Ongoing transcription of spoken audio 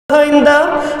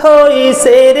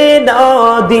হইছে রে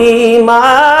নদীমা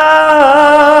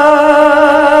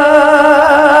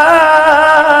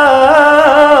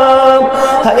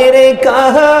হায়রে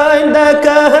কান্দা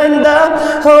কান্দা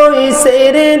হইছে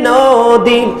রে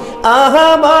নদী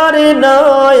আমার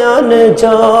নয়ন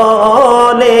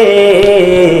জলে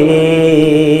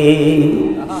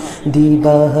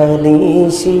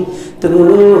দিবানিশি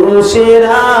তুষের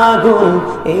আগুন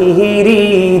এই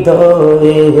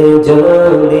হৃদয়ে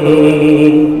জ্বলে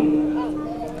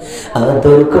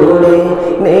আদর করে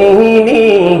নেইনি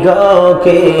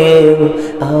গকে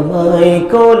আমায়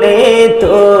কোলে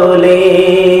তোলে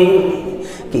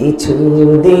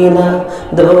কিছুদিন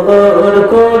দৌড়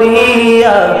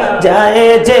করিয়া যায়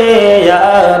যে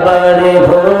আবার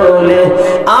ভোলে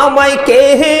আমায় কে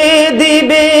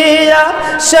দিবে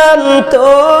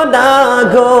সান্ত্বনা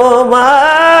গো মা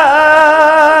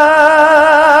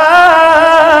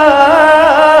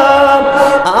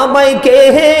আমায় কে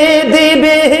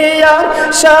দিবে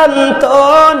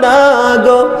সান্ত্বনা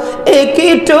গো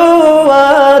একটু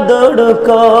আদর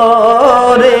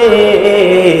করে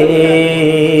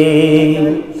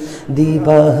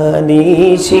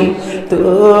দিবানিশি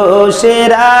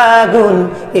তুষের আগুন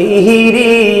এই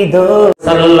হৃদয়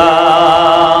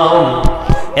সাল্লাম।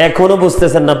 এখনো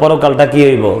বুঝতেছেন না পরকালটা কি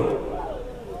হইব?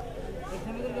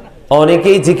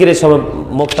 অনেকেই জিকিরের সময়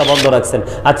মুখটা বন্ধ রাখছেন।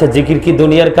 আচ্ছা, জিকির কি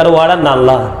দুনিয়ার কারো ওয়ার্ড না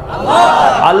আল্লাহ?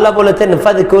 আল্লাহ বলেছেন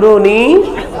ফাযকুরুনি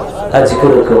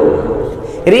আযকুরুকুম,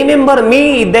 remember me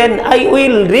then I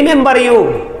will remember you.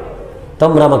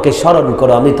 তোমরা আমাকে স্মরণ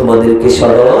করো, আমি তোমাদেরকে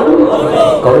স্মরণ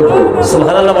করব।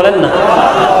 সুবহানাল্লাহ বলেন না?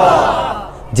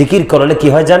 জিকির করলে কি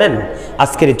হয় জানেন?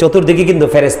 আজকের চতুর্দিকে কিন্তু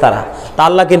ফেরেশতারা, তা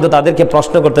আল্লাহ কিন্তু তাদেরকে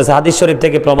প্রশ্ন করতেছে, হাদিস শরীফ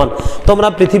থেকে প্রমাণ। তোমরা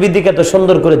পৃথিবীর দিকে এত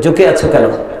সুন্দর করে ঝুঁকে আছো কেন?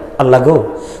 আল্লাহ গো,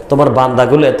 তোমার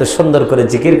বান্দাগুলো এত সুন্দর করে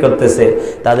জিকির করতেছে,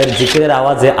 তাদের জিকিরের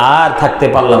আওয়াজে আর থাকতে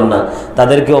পারলাম না,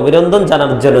 তাদেরকে অভিনন্দন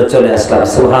জানানোর জন্য চলে আসলাম।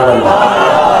 সুবহানাল্লাহ।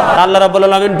 আল্লাহ রাব্বুল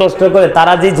আলামিন প্রশ্ন করে,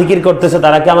 তারা যে জিকির করতেছে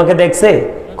তারা কি আমাকে দেখছে?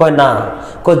 কয় না।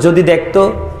 কয় যদি দেখতো,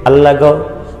 আল্লাহ গো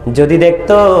যদি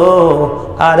দেখতো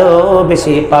আরো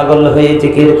বেশি পাগল হয়ে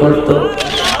জিকির করতো।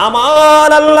 আমার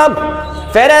আল্লাহ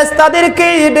ফেরেশতাদেরকে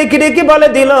ডেকে ডেকে বলে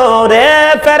দিল, রে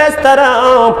ফেরেশতারা,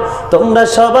 তোমরা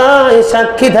সবাই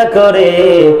সাক্ষী থাকো রে,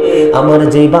 আমার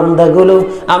যে বান্দাগুলো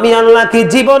আমি আল্লাহকে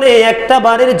জীবনে একটা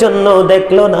বারের জন্য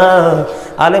দেখলো না,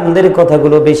 আলেমদের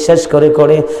কথাগুলো বিশ্বাস করে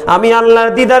করে আমি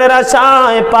আল্লাহর দিদারের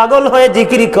আশায় পাগল হয়ে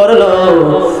জিকির করলো,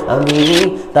 আমি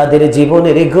তাদের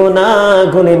জীবনের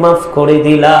গুনাহগুলো মাফ করে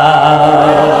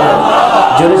দিলাম।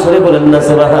 জোরে জোরে বলেন না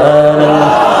সুবহানাল্লাহ।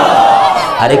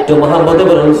 আরেকটু মুহাম্মদে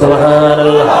বলুন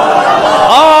সুবহানাল্লাহ।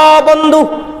 ও বন্ধু,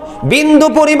 বিন্দু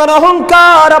পরিমাণ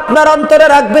অহংকার আপনার অন্তরে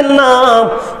রাখবেন না,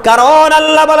 কারণ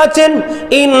আল্লাহ বলেছেন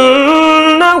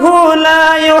ইন্নাহু লা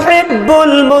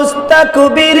ইউহিব্বুল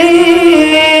মুস্তাকবিরিন।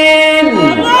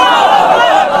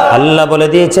 আল্লাহ বলে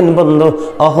দিয়েছেন বন্ধু,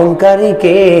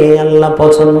 অহংকারীকে আল্লাহ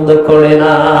পছন্দ করে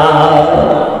না।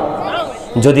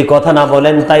 যদি কথা না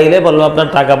বলেন তাইলে বলবো আপনার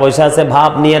টাকা পয়সা আছে,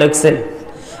 ভাব নিয়ে রাখছেন।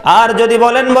 আর যদি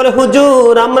বলেন বলে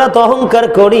হুজুর আমরা তো অহংকার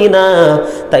করি না,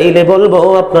 তাইলে বলবো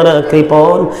আপনারা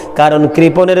কৃপণ, কারণ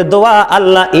কৃপণের দোয়া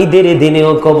আল্লাহ ঈদের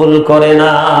দিনেও কবুল করে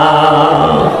না।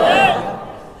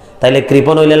 তাইলে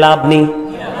কৃপণ হইলে লাভ নেই,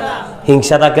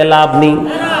 হিংসা থাকে লাভ নেই।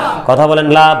 কথা বলেন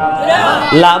লাভ?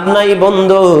 লাভ নাই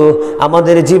বন্ধু।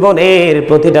 আমাদের জীবনের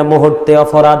প্রতিটা মুহূর্তে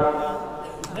অপরাধ।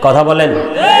 কথা বলেন?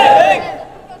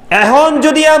 এখন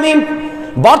যদি আমি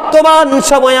বর্তমান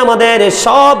সময় আমাদের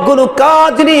সবগুলো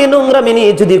কাজ নিয়ে নোংরামি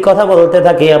নিয়ে যদি কথা বলতে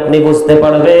থাকি, আপনি বুঝতে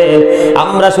পারবেন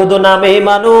আমরা শুধু নামে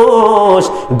মানুষ,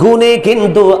 গুণে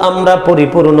কিন্তু আমরা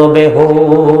পরিপূর্ণ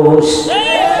বেহুশ।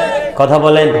 কথা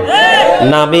বলেন?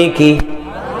 নামে কি,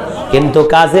 কিন্তু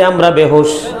কাজে আমরা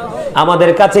বেহুশ।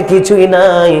 আমাদের কাছে কিছুই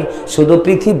নাই, শুধু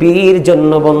পৃথিবীর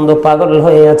জন্য বন্ধু পাগল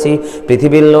হয়ে আছি,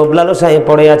 পৃথিবীর লোভ লালসায়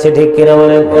পড়ে আছে। ঠিক কিনা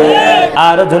বলেন?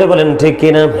 আরো জোরে বলেন ঠিক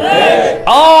কিনা?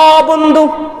 ও বন্ধু,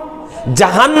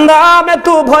 জাহান্নাম এত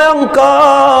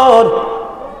ভয়ঙ্কর।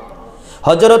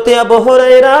 হযরতে আবু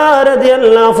হুরায়রা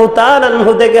রাদিয়াল্লাহু তাআলা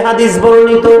আনহু থেকে হাদিস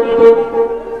বর্ণিত,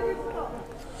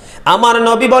 আমার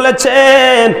নবী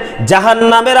বলেছেন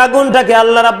জাহান্নামের আগুনটাকে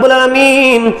আল্লাহ রাব্বুল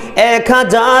আলামিন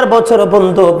 1000 বছর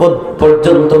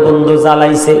পর্যন্ত বন্ধু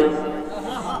জ্বালাইছে।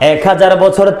 1000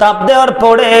 বছর তাপ দেওয়ার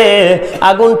পরে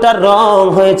আগুনটার রং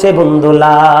হয়েছে বন্ধু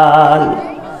লাল।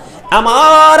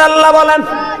 আমার আল্লাহ বলেন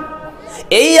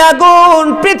এই আগুন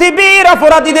পৃথিবীর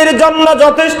অপরাধীদের জন্য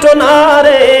যথেষ্ট না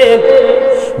রে,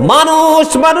 মানুষ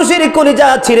মানুষের কলিজা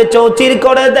ছিঁড়ে চৌচির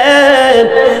করে দেয়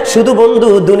শুধু বন্ধু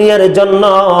দুনিয়ার জন্য।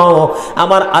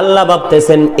 আমার আল্লাহ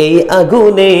ভাবতেছেন এই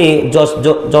আগুনে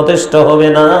যথেষ্ট হবে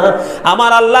না,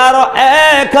 আমার আল্লাহ আরো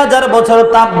 1000 বছর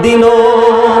তাপ দিল।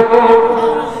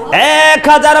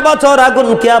 1000 বছর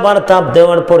আগুনকে আবার তাপ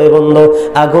দেওয়ার পরে বন্ধু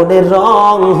আগুনের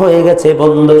রং হয়ে গেছে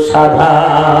বন্ধু সাদা।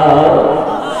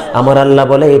 আমার আল্লাহ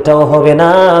বলে এটাও হবে না,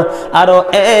 আরো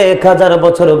 1000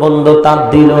 বছর বন্ধু তাপ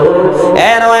দিল।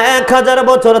 আরো 1000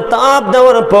 বছর তাপ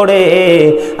দেওয়ার পরে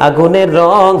আগুনের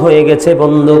রং হয়ে গেছে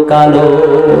বন্ধু কালো।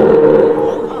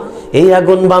 এই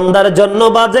আগুন বান্দার জন্য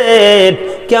বাজেট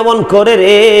কেমন করে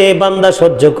রে বান্দা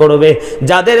সহ্য করবে,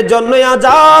 যাদের জন্য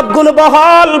আযাবগুলো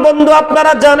বহাল বন্ধু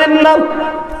আপনারা জানেন না।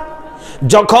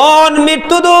 যখন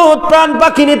মৃত্যুদূত প্রাণ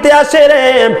পাখি নিতে আসে রে,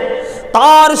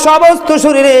 তার সমস্ত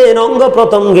শরীরের অঙ্গ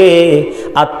প্রত্যঙ্গে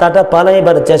আত্মাটা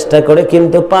পালাইবার চেষ্টা করে,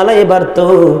 কিন্তু পালাইবার তো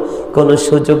কোনো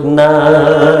সুযোগ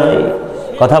নাই।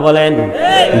 কথা বলেন,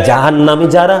 জাহান্নামী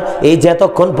যারা, এই যে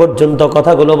এতক্ষণ পর্যন্ত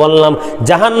কথাগুলো বললাম,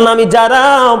 জাহান্নামী যারা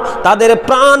তাদের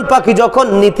প্রাণ পাখি যখন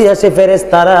নিতে আসে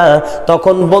ফেরেশতারা,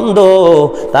 তখন বন্ধু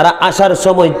তারা আসার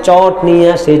সময় চট নিয়ে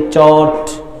আসে।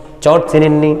 চট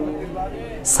চিনেননি?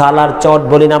 সালার চট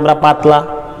বলি না আমরা, পাতলা।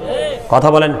 কথা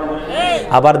বলেন।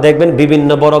 আবার দেখবেন বিভিন্ন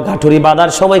বড় গাঠুরি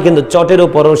বাঁধার সময় কিন্তু চটের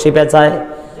উপর রশি পেঁচায়,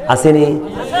 আসেনি?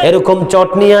 এরকম চট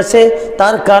নিয়ে আসে।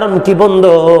 তার কারণ কি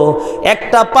বন্ধু?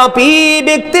 একটা পাপী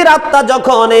ব্যক্তির আত্মা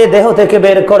যখন এই দেহ থেকে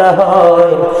বের করা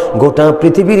হয়, গোটা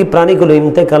পৃথিবীর প্রাণীগুলো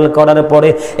ইন্তেকাল করার পরে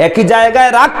একই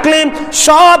জায়গায় রাখলে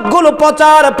সবগুলো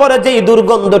পচার পরে যেই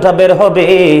দুর্গন্ধটা বের হবে,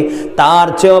 তার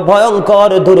চেয়ে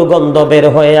ভয়ঙ্কর দুর্গন্ধ বের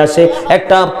হয়ে আসে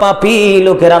একটা পাপী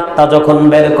লোকের আত্মা যখন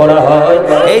বের করা হয়।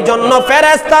 এই জন্য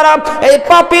ফেরেশতারা এই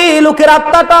পাপী লোকের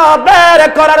আত্মাটা বের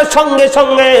করার সঙ্গে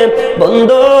সঙ্গে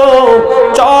বন্ধু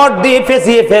চট দিয়ে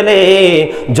ফেঁসিয়ে ফেলে।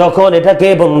 যখন এটাকে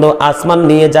বন্ধু আসমান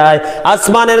নিয়ে যায়,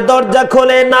 আসমানের দরজা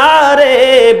খোলে না রে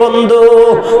বন্ধু,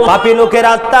 পাপী লোকের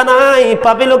আত্মা নাই,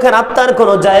 পাপী লোকের আত্মার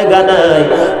কোনো জায়গা নাই।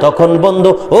 তখন বন্ধু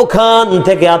ওখান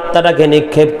থেকে আত্মাটাকে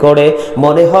নিক্ষেপ করে,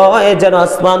 মনে হয় যেন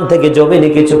আসমান থেকে জমিনে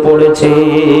কিছু পড়েছে।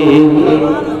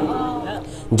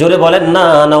 জোরে বলেন না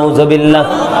নাউজুবিল্লাহ,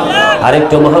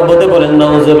 আরেকটু মহব্বতে বলেন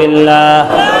নাউজুবিল্লাহ।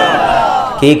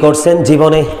 কি করছেন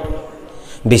জীবনে?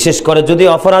 বিশেষ করে যদি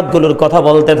অপরাধগুলোর কথা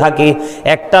বলতে থাকি,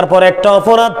 একটার পর একটা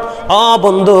অপরাধ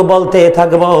বন্ধু বলতে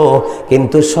থাকবো,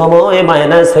 কিন্তু সময়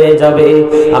মাইনাস হয়ে যাবে।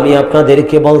 আমি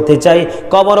আপনাদেরকে বলতে চাই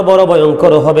কবর বড়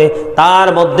ভয়ঙ্কর হবে। তার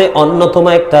মধ্যে অন্যতম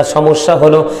একটা সমস্যা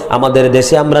হলো, আমাদের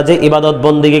দেশে আমরা যে ইবাদত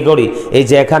বন্দেগী করি, এই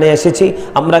যে এখানে এসেছি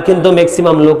আমরা কিন্তু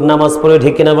ম্যাক্সিমাম লোক নামাজ পড়ে,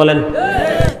 ঠিক কিনা বলেন?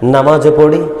 নামাজও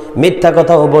পড়ি, মিথ্যা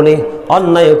কথাও বলি,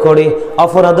 অন্যায় করি,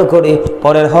 অপরাধও করি,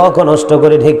 পরের হক নষ্ট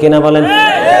করি, ঠিক কিনা বলেন?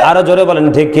 আরো জোরে বলেন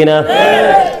ঠিক কিনা?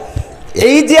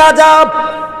 এই যে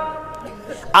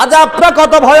আযাবটা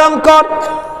কত ভয়ঙ্কর!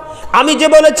 আমি যে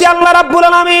বলেছি আল্লাহ রাব্বুল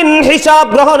আলামিন হিসাব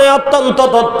গ্রহণে অত্যন্ত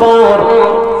তৎপর,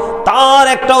 তার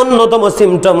একটা অন্যতম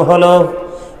সিম্পটম হলো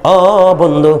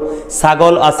বন্ধু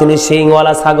ছাগল আসেনি,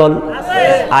 শিংওয়ালা ছাগল,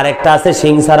 আর একটা আছে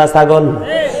শিং ছাড়া ছাগল।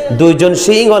 দুইজন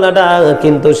শিংওয়ালাটা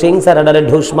কিন্তু শিং ছাড়াটারে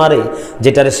ঢুস মারে,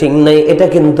 যেটার শিং নাই এটা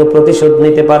কিন্তু প্রতিশোধ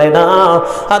নিতে পারে না।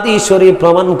 হাদিস শরীফ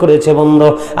প্রমাণ করেছে বন্ধু।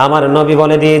 আমার নবী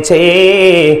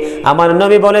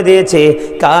বলে দিয়েছে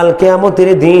কাল কিয়ামতের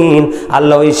দিন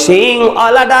আল্লাহ ওই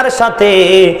শিংওয়ালাটার সাথে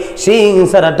শিং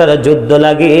ছাড়াটার যুদ্ধ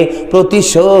লাগে,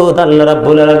 প্রতিশোধ আল্লাহ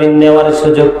রাব্বুল আলামিন নেওয়ার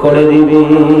সুযোগ করে দিবে।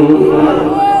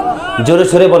 জোরে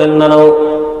সরে বলেন না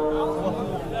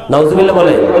নাউজুবিল্লাহ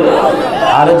বলে,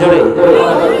 আরো জোরে।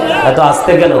 এত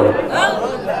আস্তে কেন?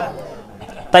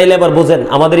 তাইলে এবার বুঝেন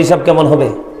আমাদের হিসাব কেমন হবে।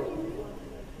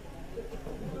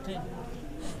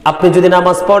 আপনি যদি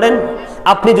নামাজ পড়েন,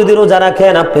 আপনি যদি রোজা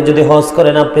রাখেন, আপনি যদি হজ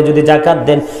করেন, আপনি যদি যাকাত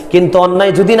দেন, কিন্তু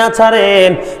অন্যায় যদি না ছাড়েন,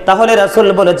 তাহলে রাসূল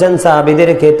বলেছেন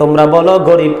সাহাবীদেরকে তোমরা বলো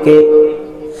গরিবকে।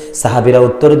 সাহাবীরা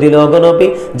উত্তর দিল, ওগো নবী,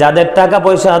 যাদের টাকা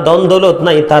পয়সা ধন দৌলত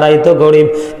নাই তারাই তো গরিব।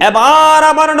 এবার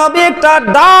আমার নবী একটা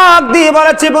ডাক দিয়ে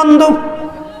বলেছে, বন্ধু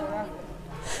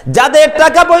যাদের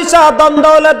টাকা পয়সা ধন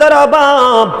দৌলতের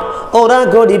অভাব ওরা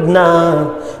গরিব না,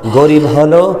 গরিব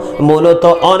হলো মূলত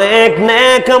অনেক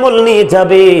নেক আমল নিয়ে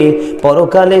যাবে,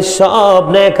 পরকালে সব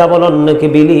নেক আমল অন্যকে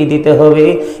বিলিয়ে দিতে হবে,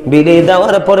 বিলিয়ে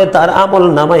দেওয়ার পরে তার আমল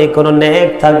নামায় কোনো নেক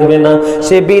থাকবে না,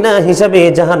 সে বিনা হিসাবে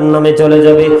জাহান্নামে চলে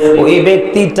যাবে। ওই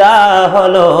ব্যক্তিটা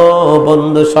হলো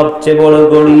বন্ধু সবচেয়ে বড়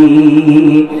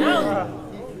গরিব।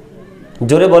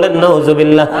 জোরে বলেন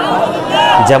নাউজুবিল্লাহ।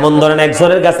 যেমন ধরেন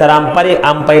একজনের কাছে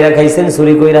আম পাইরা খাইছেন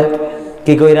চুরি কইরা,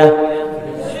 কি কইরা?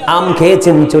 আম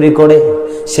খেয়েছেন চুরি করে,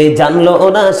 সে জানলো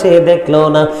না, সে দেখলো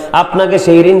না, আপনাকে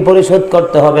সেই ঋণ পরিশোধ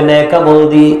করতে হবে নেক আমল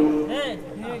দিয়ে।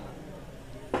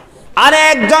 আর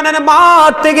একজনের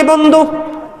মাঠ থেকে বন্ধু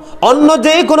অন্য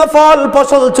যে কোনো ফল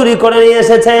ফসল চুরি করে নিয়ে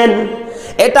এসেছেন,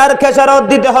 এটার খেসারত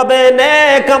দিতে হবে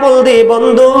নেক আমল দিয়ে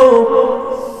বন্ধু।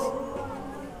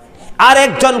 আর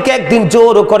একজনকে একদিন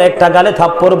জোর করে একটা গালে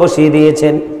থাপ্পড় বসিয়ে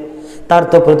দিয়েছেন, তার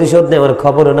তো প্রতিশোধ নেওয়ার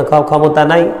খবর না ক্ষমতা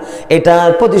নাই। এটার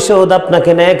প্রতিশোধ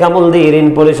আপনাকে নেক আমল দিয়ে ঋণ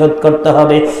পরিশোধ করতে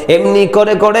হবে। এমনি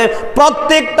করে করে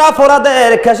প্রত্যেকটা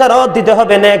অপরাধের খেসারত দিতে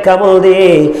হবে নেক আমল দিয়ে।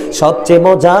 সবচেয়ে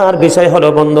মজার বিষয় হলো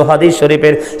বন্ধু, হাদিস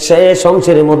শরীফের শেষ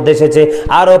অংশের মধ্যে এসেছে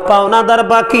আরো পাওনাদার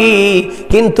বাকি,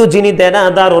 কিন্তু যিনি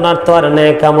দেনাদার ওনার তো আর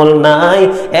নেক আমল নাই।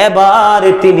 এবার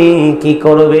তিনি কি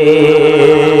করবে?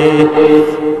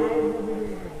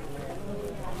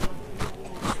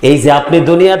 এই যে আপনি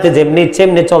দুনিয়াতে যেমনি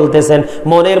চেমনি চলতেছেন,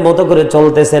 মনের মতো করে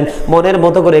চলতেছেন, মনের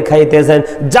মতো করে খাইতেছেন,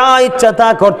 যা ইচ্ছা তা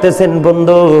করতেছেন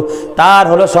বন্ধু, তার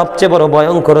হলো সবচেয়ে বড়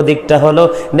ভয়ঙ্কর দিকটা হলো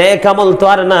নেক আমল তো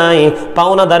আর নাই,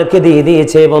 পাওনাদারকে দিয়ে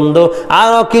দিয়েছে বন্ধু।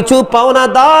 আরো কিছু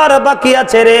পাওনাদার বাকি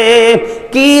আছে রে,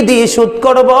 কি দিয়ে শোধ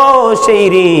করব সেই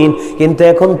ঋণ? কিন্তু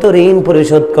এখন তো ঋণ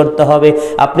পরিশোধ করতে হবে।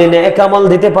 আপনি নেক আমল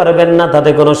দিতে পারবেন না,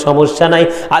 তাতে কোনো সমস্যা নাই।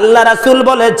 আল্লাহ রাসূল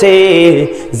বলেছে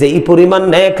যে এই পরিমাণ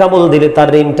নেক আমল দিলে তার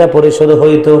ঋণটা পরিশোধ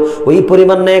হইতো, ওই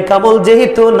পরিমাণ নেক আমল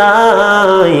যেহেতু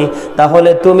নাই,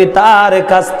 তাহলে তুমি তার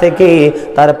কাছ থেকে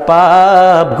তার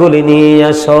পাপগুলি নিয়ে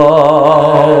আসো।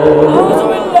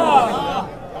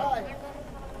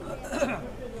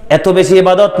 এত বেশি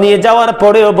ইবাদত নিয়ে যাওয়ার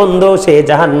পরেও বন্ধু সে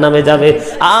জাহান্নামে যাবে।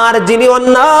 আর যিনি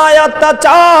অন্যায়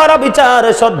অত্যাচার বিচার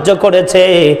সহ্য করেছে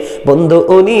বন্ধু,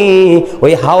 উনি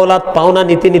ওই হাওলাত পাওনা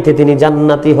নিতে নিতে তিনি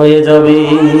জান্নাতি হয়ে যাবে।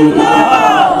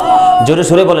 জোরে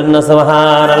সুরে বলেন না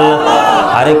সুবহানাল্লাহ,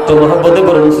 আর একটু মহব্বতে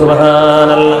করুন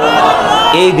সুবহানাল্লাহ।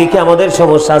 এই দিকে আমাদের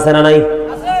সমস্যা আছে না নাই?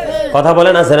 কথা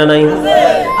বলেন আছে না নাই?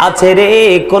 আছে রে,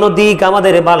 কোন দিক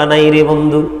আমাদের বালা নাই রে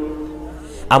বন্ধু।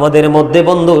 আমাদের মধ্যে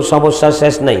বন্ধু সমস্যা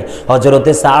শেষ নাই।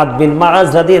 হযরতে সাদ বিন মুআজ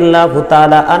রাদিয়াল্লাহু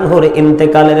তাআলা আনহুর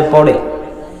ইন্তেকালের পরে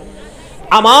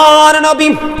আমার নবী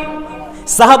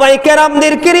সাহাবায়ে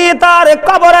কেরামদেরকে নিয়ে তার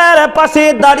কবরের পাশে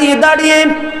দাঁড়িয়ে দাঁড়িয়ে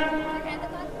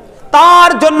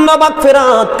তার জন্য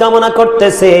মাগফিরাত কামনা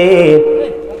করতেছে।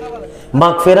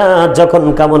 মাগফিরাত যখন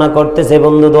কামনা করতেছে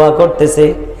বন্ধু, দোয়া করতেছে,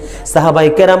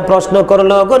 সাহাবায়ে কেরাম প্রশ্ন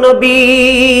করলো, গো নবী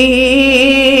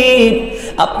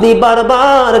আপনি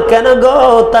বারবার কেন গো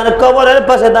তার কবরের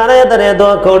পাশে দাঁড়িয়ে দাঁড়িয়ে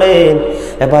দোয়া করেন?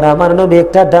 এবার আমার নবী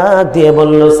একটা ডাক দিয়ে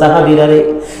বলল, সাহাবীরা রে,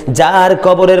 যার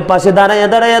কবরের পাশে দাঁড়িয়ে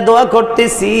দাঁড়িয়ে দোয়া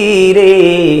করতেছি রে,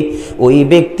 ওই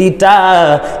ব্যক্তিটা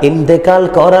ইন্তেকাল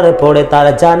করার পরে তার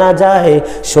জানাজায়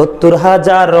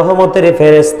 ৭০,০০০ রহমতের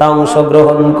ফেরেশতা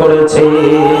অংশগ্রহণ করেছে।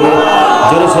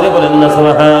 জোরে সরে বলেন না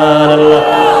সুবহানাল্লাহ,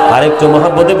 আরেকটু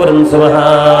মহব্বতে বলেন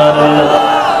সুবহানাল্লাহ।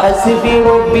 হাসবি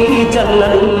রব্বি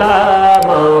জাল্লাল্লাহ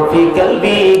মা ফি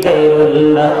কলবি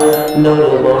গায়রুল্লাহ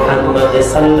নূর মুহাম্মদ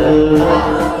সাল্লাল্লাহ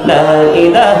লা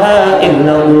ইলাহা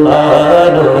ইল্লাল্লাহ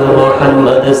নূর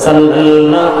মুহাম্মদ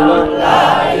সাল্লাল্লাহ লা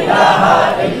ইলাহা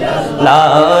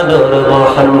ইল্লাল্লাহ নূর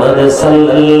মুহাম্মদ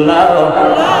সাল্লাল্লাহ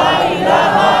লা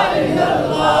ইলাহা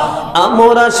ইল্লাল্লাহ।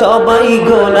 আমরা সবাই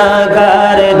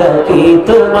গুনাহগার, ডাকি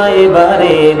তোমায়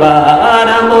বারে বার,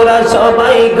 আমরা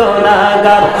সবাই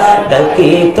গুনাহগার,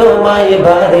 ডাকি তোমায়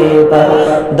বারে বার,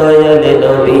 দয়াল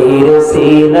নবীর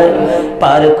সিনায়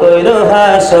পার কইরো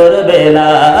হাসর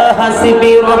বেলা।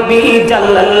 হাসবি রব্বি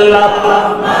জাল্লাল্লাহ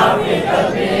মা ফি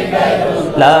কলবি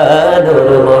গায়রুল্লাহ নূর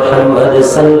মুহাম্মদ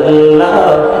সাল্লাল্লাহ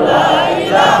লা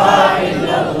ইলাহা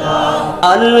ইল্লাল্লাহ।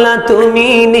 আল্লাহ তুমি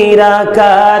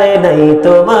নিরাকার, নাই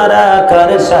তোমার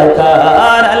আকার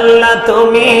সাকার, আল্লাহ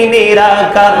তুমি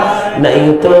নিরাকার, নাই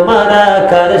তোমার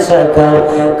আকার সাকার,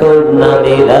 কোন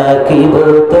নামে রাখিব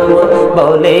তোমার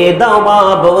বলে দাও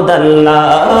মাবুদ আল্লাহ।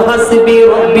 হাসবি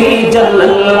রব্বি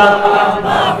জাল্লাল্লাহ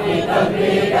মা ফি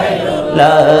কলবি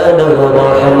গায়রুল্লাহ নূর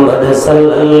মুহাম্মদ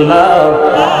সাল্লাল্লাহ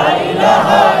লা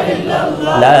ইলাহা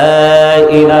ইল্লাল্লাহ লা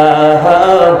ইলাহা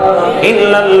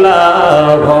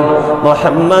ইল্লাল্লাহ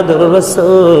মুহাম্মাদুর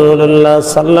রাসূলুল্লাহ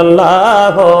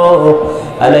সাল্লাল্লাহু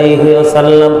আলাইহি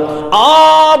ওয়াসাল্লাম।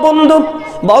 বন্ধু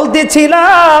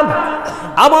বলতেছিলাম,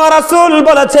 আমার রাসূল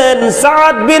বলেছেন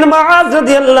সাদ বিন মুআজ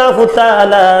রাদিয়াল্লাহু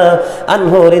তাআলা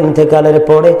আনহুর ইন্তেকালের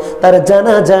পরে তার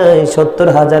জানাজায়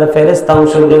 ৭০,০০০ ফেরেশতা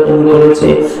অংশগ্রহণ করেছে।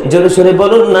 জোরে সোরে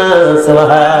বলুন না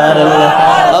সুবহানাল্লাহ।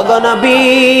 ওগো নবী,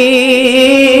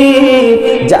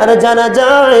 যার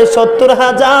জানাজায়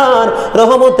 70,000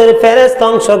 রহমতের ফেরেশতা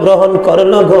অংশগ্রহণ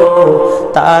করলো গো,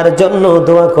 তার জন্য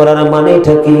দোয়া করার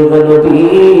মানেটা কি নবী?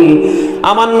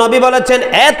 আমার নবী বলেছেন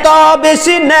এত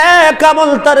বেশি নেক আমল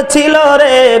তার ছিল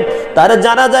রে, তার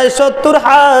জানাজায়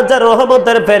 70,000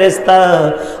 রহমতের ফেরেশতা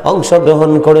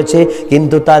অংশগ্রহণ করেছে,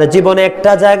 কিন্তু তার জীবনে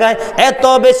একটা জায়গায় এত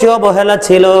বেশি অবহেলা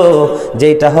ছিল,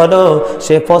 যেটা হলো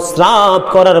সে প্রস্রাব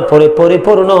করার পরে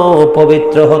পরিপূর্ণ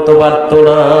পবিত্র হতে পারত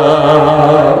না।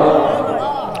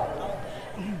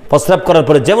 প্রস্রাব করার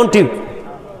পরে যেমনটি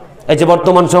এই যে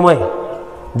বর্তমান সময়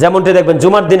যেমনটি দেখবেন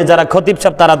জুমার দিনে যারা খতিব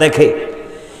সাহেব তারা দেখে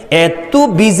এত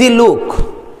বিজি লোক,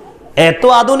 এত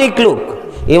আধুনিক লোক,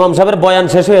 ইমাম সাহেবের বয়ান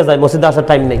শেষ হয়ে যায়, মসজিদে আসার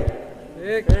টাইম নেই,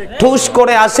 ঠুস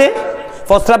করে আসে,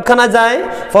 প্রস্রাবখানা যায়,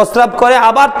 প্রস্রাব করে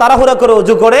আবার তাড়াহুড়া করে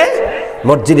ওযু করে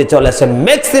মসজিদে চলে আসে।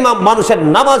 ম্যাক্সিমাম মানুষের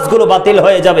নামাজগুলো বাতিল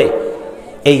হয়ে যাবে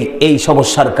এই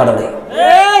সমস্যার কারণে।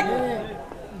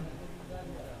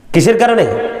 কিসের কারণে?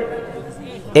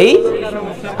 এই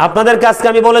আপনাদের কাছকে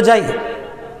আমি বলে যাই,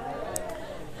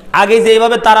 আগে যে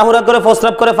এইভাবে তাড়াহুড়া করে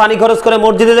প্রস্রাব করে পানি খরচ করে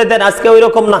মসজিদে যেতেন, আজকে ওই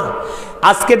রকম না।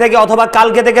 আজকে থেকে অথবা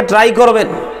কালকে থেকে ট্রাই করবেন,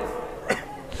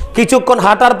 কিছুক্ষণ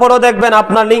হাঁটার পরও দেখবেন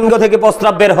আপনার লিঙ্গ থেকে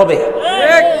প্রস্রাব বের হবে।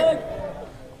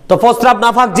 তো প্রস্রাব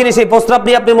নাফাক জিনিস, এই প্রস্রাব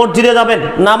নিয়ে আপনি মসজিদে যাবেন,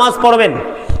 নামাজ পড়বেন,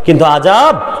 কিন্তু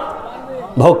আযাব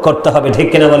ভোগ করতে হবে। ঠিক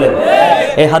কিনা বলেন?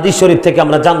 এই হাদিস শরীফ থেকে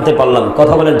আমরা জানতে পারলাম।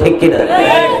 কথা বলেন ঠিক কিনা?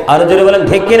 আরো জোরে বলেন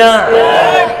ঠিক কিনা?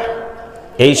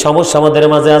 এই সমস্যা আমাদের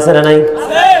মাঝে আছে না নাই?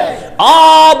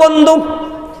 বন্ধু,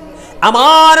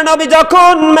 আমার নবী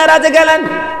যখন মেরাজে গেলেন,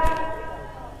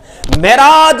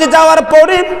 মেরাজ যাওয়ার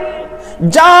পরে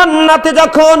জান্নাতে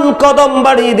যখন কদম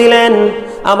বাড়িয়ে দিলেন,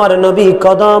 আমার নবী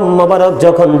কদম মোবারক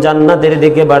যখন জান্নাতের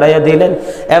দিকে বাড়াইয়া দিলেন,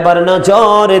 এবার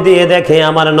নজর দিয়ে দেখে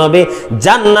আমার নবী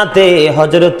জান্নাতে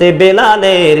হযরতে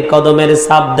বেলালের কদমের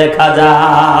ছাপ দেখা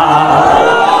যায়।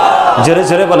 জোরে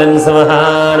জোরে বলেন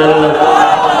সুবহানাল্লাহ।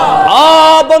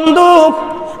 বন্ধু,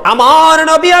 আমার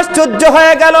নবী আশ্চর্য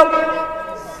হয়ে গেল,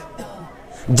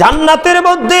 জান্নাতের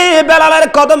মধ্যে বেলালের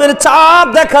কদমের ছাপ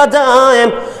দেখা যায়।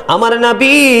 আমার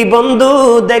নবী বন্ধু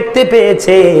দেখতে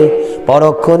পেয়েছে।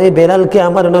 পরক্ষণে বেলালকে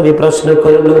আমার নবী প্রশ্ন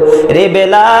করলো, রে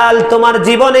বেলাল, তোমার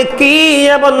জীবনে কি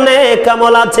এমন নেক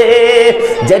আমল আছে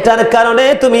যেটার কারণে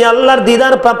তুমি আল্লাহর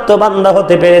দিদার প্রাপ্ত বান্দা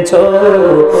হতে পেরেছো?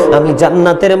 আমি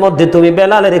জান্নাতের মধ্যে তুমি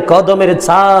বেলালের কদমের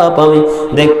ছাপ আমি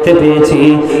দেখতে পেয়েছি।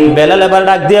 বেলাল এবার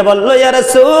ডাক দিয়ে বলল, ইয়া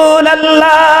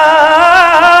রাসূলুল্লাহ,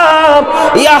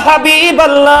 ইয়া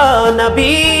হাবিবাল্লাহ,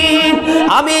 নবী,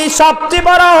 আমি সবচেয়ে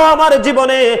বড়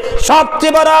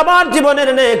আমার জীবনের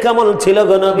নেক আমল ছিল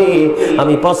গো নবী,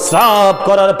 আমি প্রস্রাব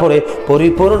করার পরে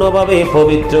পরিপূর্ণভাবে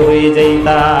পবিত্র হয়ে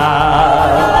যাইতাম।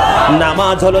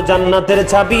 নামাজ হলো জান্নাতের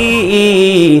চাবি।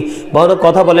 বড়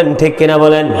কথা বলেন ঠিক কিনা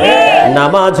বলেন?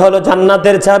 নামাজ হলো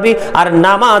জান্নাতের চাবি, আর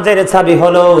নামাজের চাবি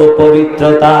হলো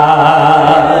পবিত্রতা।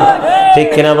 ঠিক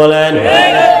কিনা বলেন?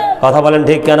 কথা বলেন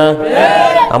ঠিক কিনা?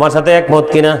 আমার সাথে একমত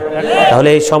কিনা? তাহলে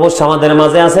এই সমস্যা আমাদের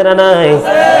মাঝে আছে না নাই?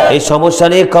 এই সমস্যা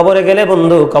নিয়ে কবরে গেলে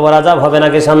বন্ধু কবর আযাব হবে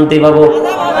নাকি শান্তি পাবো?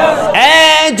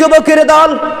 এই যুবকের দল,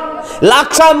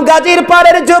 লাকসাম গাজীর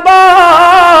পাড়ের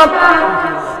যুবক,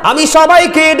 আমি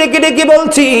সবাইকে ডেকে ডেকে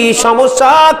বলছি, সমস্যা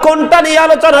কোনটা নিয়ে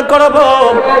আলোচনা করব?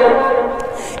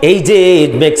 এই যে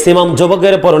ম্যাক্সিমাম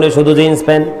যুবকের পরনে শুধু জিন্স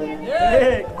প্যান্ট।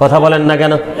 কথা বলেন না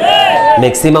কেন?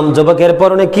 ম্যাক্সিমাম যুবকের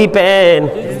পরনে কি প্যান্ট?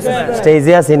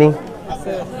 স্টেজে আসেনি?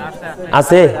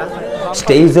 আছে,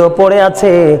 স্টেজও পড়ে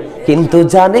আছে, কিন্তু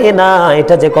জানে না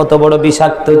এটা যে কত বড়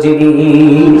বিষাক্ত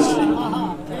জিনিস।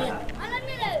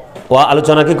 ও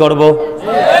আলোচনা কি করব?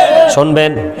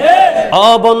 শুনবেন?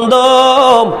 বন্ধু,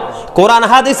 কোরআন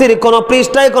হাদিসের কোন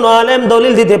পৃষ্ঠায় কোন আলেম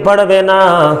দলিল দিতে পারবে না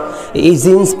এই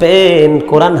জিন্স প্যান্ট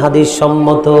কোরআন হাদিস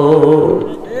সম্মত।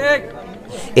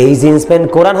 এই জিন্স প্যান্ট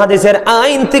কোরআন হাদিসের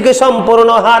আইন থেকে সম্পূর্ণ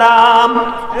হারাম।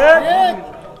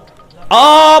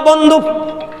 বন্ধু,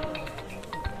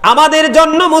 আমাদের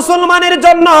জন্য, মুসলমানের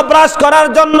জন্য ব্রাশ করার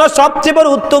জন্য সবচেয়ে বড়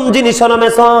উত্তম জিনিস হলো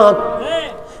মেসওয়াক।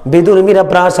 বিদুর্মীরা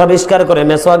ব্রাশ আবিষ্কার করে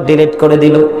মেসওয়াক ডিলিট করে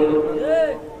দিল।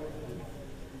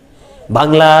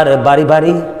 বাংলার বাড়ি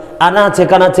বাড়ি আনাচে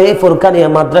কানাচে ফুরকানিয়া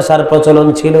মাদ্রাসার প্রচলন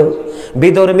ছিল।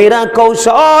 বিদুর্মীরা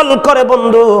কৌশল করে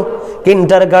বন্ধু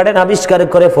কিন্ডারগার্টেন আবিষ্কার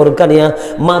করে ফুরকানিয়া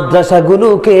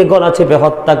মাদ্রাসাগুলোকে গলা চেপে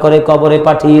হত্যা করে কবরে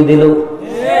পাঠিয়ে দিল।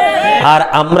 আর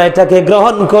আমরা এটাকে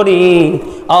গ্রহণ করি।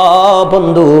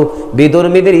 বন্ধু,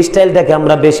 বিদুর্মীদের স্টাইলটাকে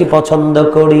আমরা বেশি পছন্দ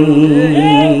করি।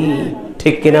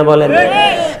 ঠিক কিনা বলেন?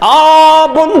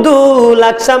 বন্ধু,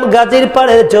 লাকসাম গাজীর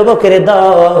পাড়ের যুবকের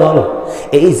দল,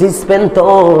 এই জিন্স প্যান্ট তো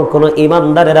কোন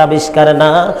ইমানদারের আবিষ্কার না।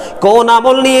 কোন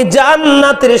আমল নিয়ে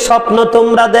জান্নাতের স্বপ্ন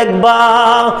তোমরা দেখবা?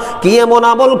 কি এমন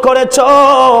আমল করেছো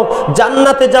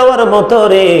জান্নাতে যাওয়ার মতো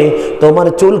রে? তোমার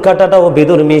চুল কাটাটাও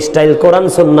বিদুর্মী স্টাইল, কোরআন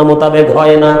সুন্নাহ মোতাবেক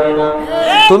হয় না।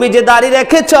 তুমি যে দাড়ি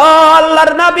রেখেছ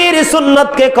আল্লাহর নবীর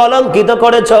সুন্নাতকে কলঙ্কিত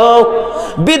করেছো।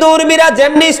 বিদুর্মীরা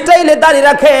যেমনি স্টাইলে দাড়ি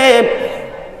রাখে,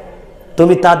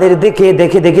 তুমি তাদের দেখে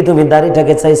দেখে দেখে তুমি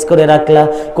দাড়িটাকে সাইজ করে রাখলা।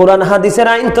 কোরআন হাদিসের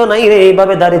আইন তো নাই রে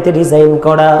এইভাবে দাড়িতে ডিজাইন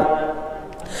করা।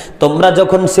 তোমরা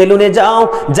যখন সেলুনে যাও,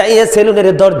 যাইয়া সেলুনের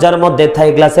দরজার মধ্যে থাই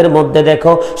গ্লাসের মধ্যে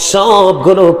দেখো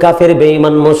সবগুলো কাফের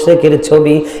বেঈমান মুশরিকের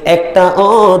ছবি, একটা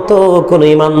তো কোন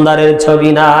ইমানদারের ছবি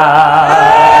না।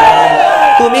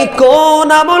 তুমি কোন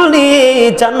আমল নিয়ে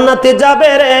জান্নাতে যাবে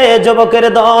রে যুবকের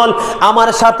দল? আমার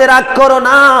সাথে রাগ করো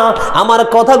না, আমার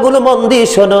কথাগুলো মন দিয়ে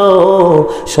শোনো।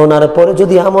 শোনার পরে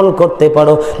যদি আমল করতে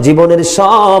পারো, জীবনের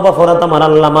সব অপরাধ আমার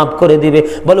আল্লাহ মাফ করে দিবে।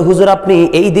 বলে হুজুর আপনি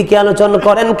এই দিকে আলোচনা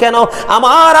করেন কেন?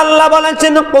 আমার আল্লাহ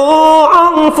বলেছেন কু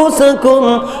আনফুসাকুম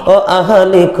ওয়া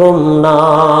আহলিকুম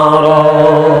নার,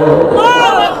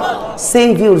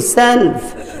 save yourself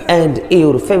and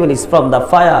your families from the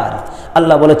fire.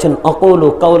 আল্লাহ বলেছেন অকুলু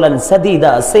কাওলান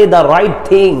সাদিদা, সে দা রাইট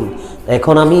থিং।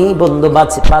 এখন আমি বন্ধু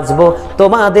বাঁচবো,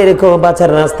 তোমাদেরকেও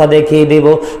বাঁচার রাস্তা দেখিয়ে দেব।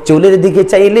 চুলের দিকে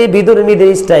চাইলে বিদুর্মীদের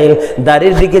স্টাইল,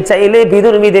 দাড়ির দিকে চাইলে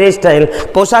বিদুর্মীদের স্টাইল,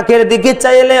 পোশাকের দিকে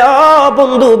চাইলে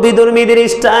বন্ধু বিদুর্মীদের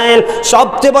স্টাইল।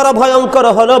 সবচেয়ে বড় ভয়ঙ্কর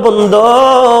হলো বন্ধু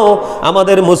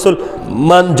আমাদের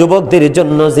মুসলমান যুবকদের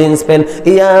জন্য জিন্স প্যান্ট।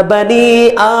 ইয়া বানি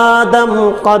আদম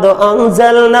কদ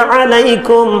আনজালনা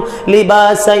আলাইকুম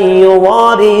লিবাসান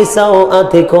ইউওয়ারি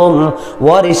সাওআতিকুম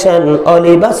ওয়ারিশান ওয়া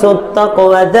লিবাসুত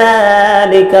তাকওয়া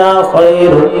যালিকা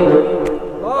খায়র।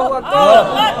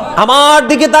 আমার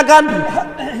দিকে তাকান,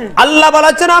 আল্লাহ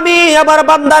বলেছেন আমি আমার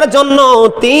বান্দার জন্য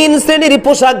 3 শ্রেণীর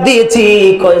পোশাক দিয়েছি।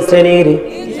 কয় শ্রেণীর?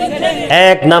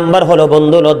 এক নাম্বার হলো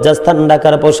বন্ধু লজ্জাস্থান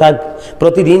ঢাকার পোশাক,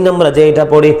 প্রতিদিন আমরা যে এটা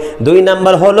পড়ি। 2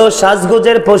 নাম্বার হলো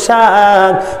সাজগোজের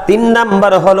পোশাক। 3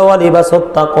 নাম্বার হলো লিবাসুত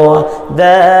তাকওয়া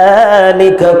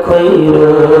যালিকা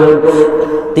খায়রুন।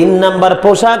 3 নাম্বার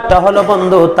পোশাকটা হলো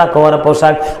বন্ধু তাকওয়ার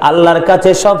পোশাক। আল্লাহর কাছে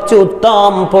সবচেয়ে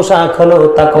উত্তম পোশাক হলো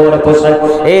তাকওয়ার পোশাক।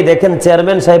 এই দেখেন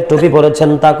চেয়ারম্যান সাহেব টুপি পরেছেন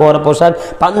তাকওয়ার পোশাক,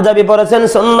 পাঞ্জাবি পরেছেন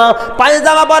সুন্নাহ,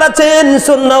 পায়জামা পরেছেন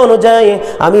সুন্নাহ অনুযায়ী।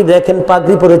 আমি দেখেন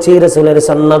পাগড়ি পরেছি রাসূলের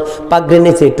সুন্নাত, পাগড়ির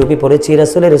নিচে টুপি পরেছি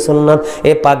রাসূলের সুন্নাত।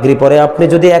 এই পাগড়ি পরে আপনি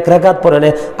যদি 1 রাকাত পড়েন,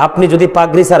 আপনি যদি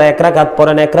পাগড়ি ছাড়া 1 রাকাত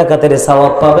পড়েন 1 রাকাতের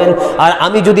সওয়াব পাবেন। আর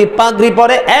আমি যদি পাগড়ি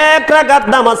পরে 1 রাকাত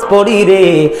নামাজ পড়ি রে,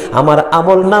 আমার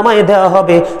আমল নামায় দেওয়া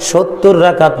হবে 70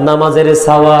 রাকাত নামাজের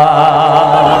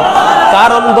সওয়াব।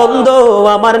 কারণ বন্ধু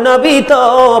আমার নবী তো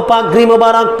পাগড়ি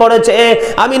মোবারক পড়েছে।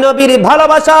 আমি নবীর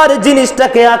ভালোবাসার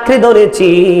জিনিসটাকে আঁকড়ে ধরেছি,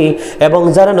 এবং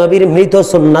যারা নবীর মৃত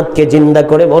সুন্নাতকে জিন্দা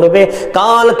করে মরবে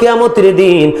কাল কিয়ামতের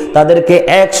দিন, তাদেরকে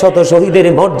 100 শহীদের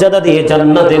মর্যাদা দিয়ে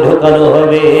জান্নাতে ঢোকানো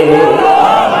হবে।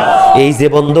 এই যে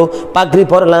বন্ধু পাগড়ি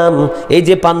পরলাম, এই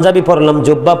যে পাঞ্জাবি পরলাম,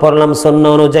 জুব্বা পরলাম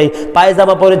সুন্নাহ অনুযায়ী,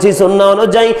 পায়জামা পরেছি সুন্নাহ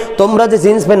অনুযায়ী, তোমরা যে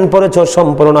জিন্স প্যান্ট পরেছো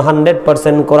সম্পূর্ণ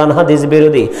 100% কোরআন হাদিস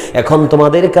বিরোধী। এখন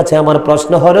তোমাদের কাছে আমার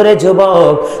প্রশ্ন হলো রে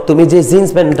যুবক, তুমি যে জিন্স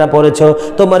প্যান্টটা পরেছো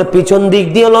তোমার পিছন দিক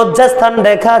দিয়ে লজ্জাস্থান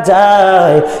দেখা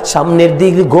যায়, সামনের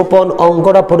দিক গোপন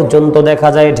অঙ্গটা পর্যন্ত দেখা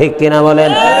যায়, ঠিক কিনা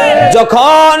বলেন?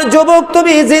 যখন যুবক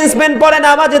তুমি জিন্স প্যান্ট পরে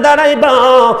নামাজে দাঁড়াইবা,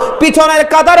 পিছনের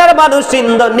কাতারের মানুষ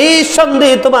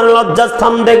নিঃসন্দেহে তোমার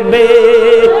লজ্জাস্থান দেখবে।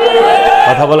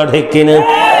 কথা বলা ঠিক কিনা?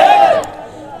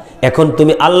 এখন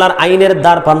তুমি আল্লাহর আইনের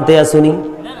দ্বার প্রান্তে আসুনি,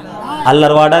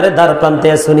 আল্লাহর অর্ডারের দ্বার প্রান্তে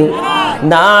আসুনি।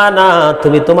 না না,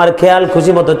 তুমি তোমার খেয়াল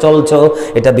খুশি মতো চলছো,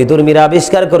 এটা বিদুর্মীরা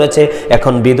আবিষ্কার করেছে।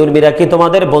 এখন বিদুর্মীরা কি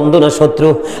তোমাদের বন্ধু না শত্রু?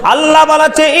 আল্লাহ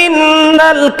বলেছে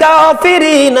ইন্নাল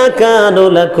কাফিরিনা কানু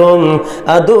লাকুম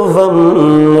আদুওয়াম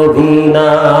মুবিনা।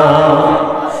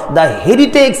 The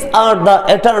heretics are the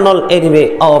eternal enemy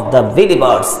of the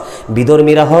believers.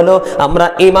 বিদুর্মীরা হলো আমরা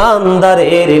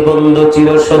ইমানদারের বন্ধু,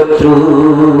 চিরশত্রু,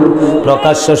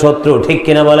 প্রকাশ্য শত্রু, ঠিক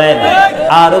কিনা বলেন?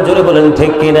 আরো জোরে বলেন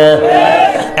ঠিক কিনা?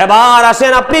 এবার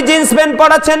আসেন, আপনি জিন্স প্যান্ট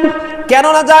পরাচ্ছেন কেন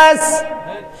না জায়েজ?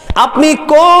 আপনি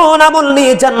কোন আমল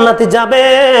নিয়ে জান্নাতে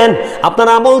যাবেন? আপনার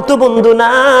আমল তো বন্ধু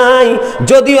নাই।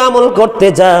 যদিও আমল করতে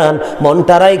যান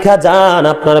মনটা রাইখা যান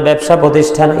আপনার ব্যবসা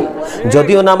প্রতিষ্ঠানে,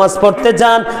 যদিও নামাজ পড়তে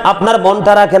যান আপনার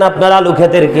মনটা রাখেন আপনার আলু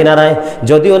ক্ষেতের কিনারায়,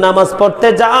 যদিও নামাজ পড়তে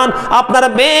যান আপনার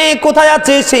মেয়ে কোথায়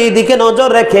আছে সেই দিকে নজর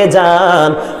রেখে যান।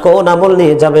 কোন আমল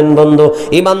নিয়ে যাবেন বন্ধু?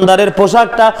 ইমানদারের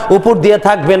পোশাকটা উপর দিয়ে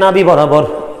থাকবে নাভি বরাবর,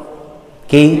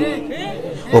 কি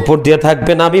উপর দিয়ে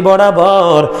থাকবে নাভি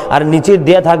বরাবর, আর নিচে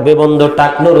দিয়ে থাকবে বন্ধু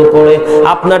টাকনোর উপরে।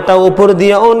 আপনারটা উপর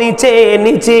দিয়েও নিচে,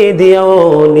 নিচে দিয়েও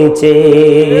নিচে।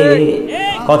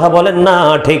 কথা বলেন না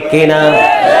ঠিক কিনা?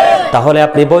 তাহলে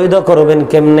আপনি বৈধ করবেন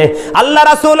কেমনে? আল্লাহ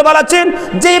রাসূল বলেছেন,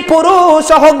 যে পুরুষ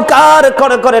অহংকার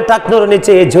করে করে টাকনোর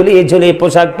নিচে ঝুলিয়ে ঝুলিয়ে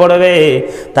পোশাক পরবে,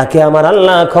 তাকে আমার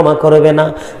আল্লাহ ক্ষমা করবে না,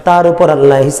 তার উপর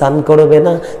আল্লাহ ইহসান করবে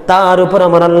না, তার উপর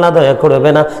আমার আল্লাহ দয়া করবে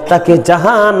না, তাকে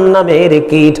জাহান্নামের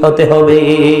কীট হতে হবে।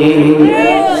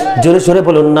 জোরে জোরে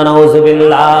বলুন না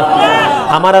নাউজুবিল্লাহ।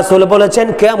 আমার রাসূল বলেছেন,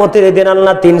 কিয়ামতের দিন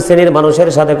আল্লাহ তিন শ্রেণীর মানুষের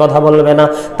সাথে কথা বলবে না,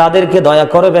 তাদেরকে দয়া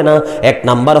করবে না। এক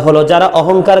নাম্বার হলো যারা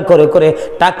অহংকার করে করে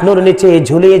টাকনোর নিচে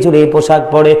ঝুলিয়ে ঝুলিয়ে পোশাক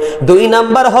পরে। দুই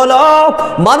নাম্বার হলো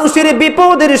মানুষের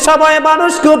বিপদের সময়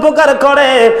মানুষকে উপকার করে,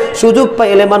 সুযোগ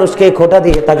পাইলে মানুষকে খোঁটা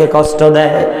দিয়ে তাকে কষ্ট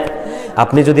দেয়।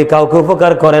 আপনি যদি কাউকে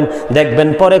উপকার করেন, দেখবেন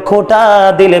পরে খোঁটা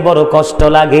দিলে বড় কষ্ট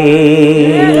লাগে।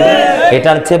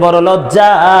 এটার চেয়ে বড় লজ্জা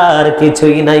আর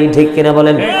কিছুই নাই, ঠিক কিনা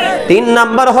বলেন? তিন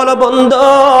নাম্বার হলো বন্ধু,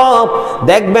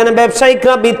 দেখবেন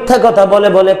ব্যবসায়িকরা মিথ্যা কথা বলে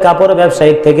বলে কাপড়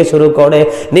ব্যবসায়িক থেকে শুরু করে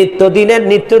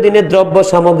নিত্যদিনের দ্রব্য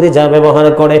সামগ্রী যা ব্যবহার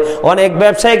করে, অনেক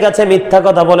ব্যবসায়িক আছে মিথ্যা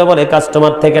কথা বলে বলে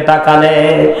কাস্টমার থেকে টাকা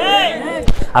নেয়।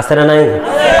 আছে না নাই?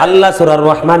 আল্লাহ সূরা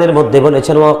রহমানের মধ্যে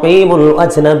বলেছেন, ওয়াকিমুল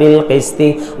ওয়াজনা বিল কিসতি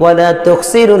ওয়া লা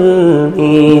তুখসিরুল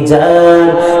মিজান।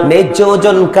 ন্যায্য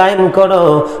ওজন কায়েম করো,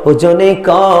 ওজনে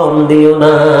কম দিও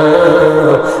না।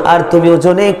 আর তুমি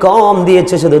ওজনে কম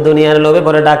দিয়েছো শুধু দুনিয়ার লোভে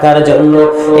পড়ে টাকার জন্য।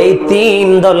 এই তিন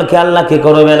দলকে আল্লাহ কি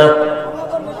করবে না?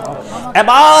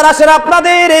 এবার আসেন,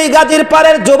 আপনাদের এই গাজীর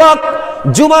পাড়ের যুবক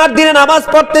জুমার দিনে নামাজ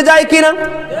পড়তে যায় কিনা?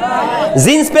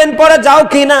 জিন্স প্যান্ট পরে যাও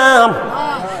কিনা?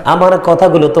 আমার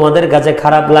কথাগুলো তোমাদের কাছে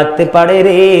খারাপ লাগতে পারে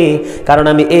রে, কারণ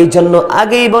আমি এই জন্য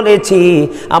আগেই বলেছি,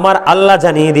 আমার আল্লাহ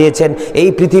জানিয়ে দিয়েছেন এই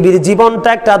পৃথিবীর জীবনটা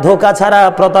একটা ধোঁকা ছাড়া,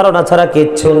 প্রতারণা ছাড়া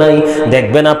কিচ্ছু নাই।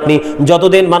 দেখবেন আপনি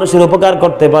যতদিন মানুষের উপকার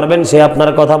করতে পারবেন, সে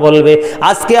আপনার কথা বলবে।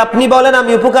 আজকে আপনি বলেন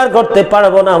আমি উপকার করতে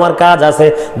পারবো না, আমার কাজ আছে,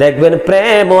 দেখবেন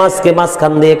প্রেমও আজকে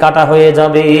মাঝখান দিয়ে কাটা হয়ে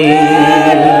যাবে।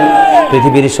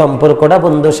 পৃথিবীর সম্পর্কটা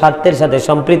বন্ধু স্বার্থের সাথে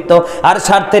সম্পৃক্ত, আর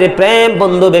স্বার্থের প্রেম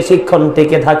বন্ধু বেশিক্ষণ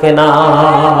টিকে থাকে না।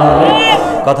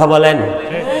 কথা বলেন?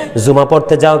 জুমা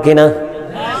পড়তে যাও কিনা?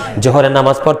 জোহরের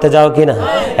নামাজ পড়তে যাও কিনা?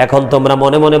 এখন তোমরা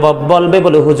মনে মনে বলবে,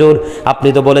 বলে হুজুর আপনি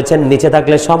তো বলেছেন নিচে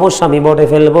থাকলে সমস্যা, আমি বটে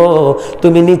ফেলবো।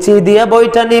 তুমি নিচে দিয়ে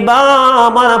বইটা নিবা,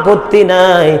 আমার আপত্তি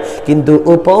নাই, কিন্তু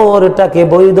উপরটাকে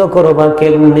বৈধ করবা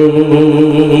কেমনে?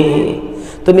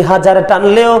 তুমি হাজার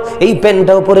টানলেও এই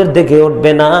পেনটা উপরের দিকে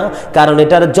উঠবে না, কারণ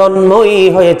এটার জন্মই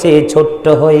হয়েছে ছোট্ট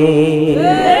হয়ে।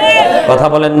 কথা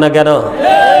বলেন না কেন?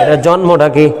 এটা জন্মটা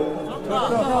কি?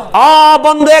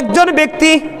 বন্ধু, একজন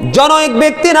ব্যক্তি, জনৈক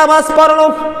ব্যক্তি নামাজ পড়লো,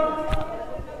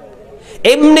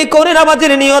 এমনি করে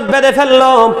নামাজের নিয়ত বেঁধে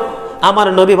ফেললো। আমার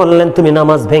নবী বললেন, তুমি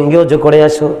নামাজ ভেঙ্গে ওযু করে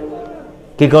আসো।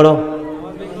 কি করো?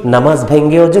 নামাজ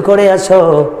ভেঙ্গে ওযু করে আসো।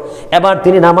 এবার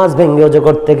তিনি নামাজ ভেঙ্গে ওযু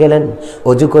করতে গেলেন,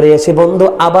 ওযু করে এসে বন্ধু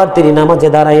আবার তিনি নামাজে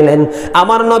দাঁড়াইলেন।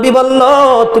 আমার নবী বলল,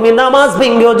 তুমি নামাজ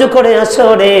ভেঙ্গে ওযু করে আসো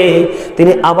রে।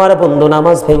 তিনি আবার বন্ধু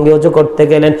নামাজ ভেঙ্গে ওযু করতে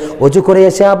গেলেন, ওযু করে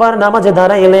এসে আবার নামাজে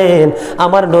দাঁড়াইলেন।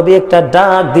 আমার নবী একটা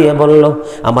ডাক দিয়ে বলল,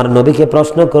 আমার নবীকে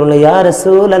প্রশ্ন করলো, ইয়া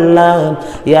রাসূলুল্লাহ,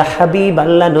 ইয়া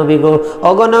হাবিবাল্লাহ, নবী গো,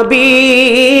 ওগো নবী,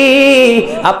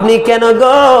 আপনি কেন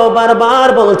গো বারবার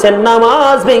বলছেন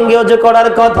নামাজ ভেঙ্গে ওযু করার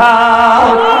কথা?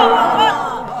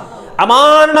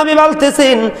 আমার নবী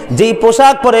বলতেছেন, যে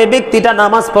পোশাক পরে ব্যক্তিটা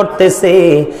নামাজ পড়তেছে,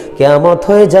 কিয়ামত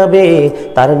হয়ে যাবে,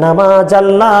 তার নামাজ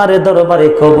আল্লাহর দরবারে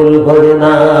কবুল হবে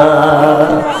না।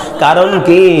 কারণ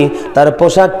কি? তার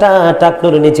পোশাকটা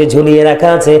টাকনুর নিচে ঝুলিয়ে রাখা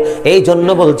আছে। এই জন্য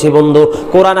বলছি বন্ধু,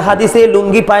 কোরআন হাদিসে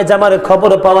লুঙ্গি পায়জামার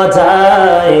খবর পাওয়া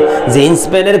যায়, জিন্স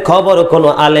প্যান্টের খবর কোনো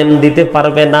আলেম দিতে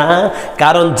পারবে না।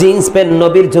 কারণ জিন্স প্যান্ট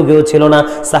নবীর যুগেও ছিল না,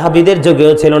 সাহাবীদের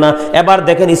যুগেও ছিল না। এবার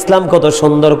দেখেন ইসলাম কত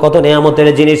সুন্দর, কত নিয়ামতের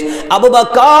জিনিস। আবু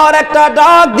বকর একটা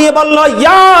ডাক দিয়ে বলল,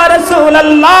 ইয়া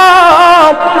রাসূলুল্লাহ,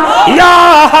 ইয়া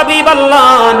হাবিবাল্লাহ,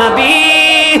 নবী,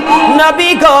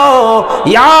 নবী গো,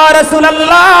 ইয়া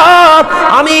রাসূলুল্লাহ,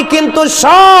 আমি কিন্তু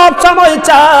সব সময়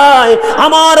চাই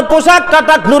আমার পোশাকটা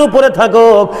টাকনুর উপরে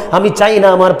থাকুক, আমি চাই না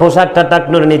আমার পোশাকটা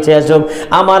টাকনুর নিচে আসুক।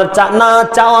 আমার না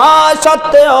চাওয়া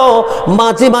সত্ত্বেও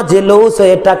মাঝে মাঝে লুজ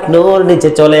হয়ে টাকনুর নিচে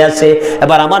চলে আসে।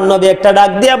 এবার আমার নবী একটা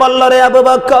ডাক দিয়ে বলল, রে আবু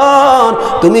বকর,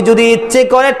 তুমি যদি ইচ্ছে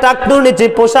করে টাকনুর নিচে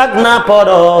পোশাক না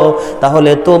পরো,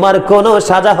 তাহলে তোমার কোনো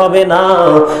সাজা হবে না,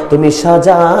 তুমি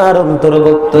সাজার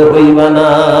অন্তর্ভুক্ত হইবা না।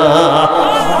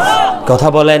 কথা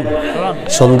বলেন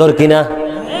সুন্দর কিনা?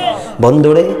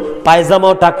 বন্ধুরে,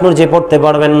 পায়জামাও টাকনুর যে পড়তে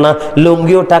পারবেন না,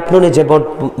 লুঙ্গিও টাকনুর নিচে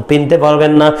পিনতে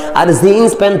পারবেন না, আর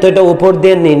জিন্স প্যান্ট তো এটা উপর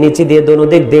দিয়ে নিচে দিয়ে দোনো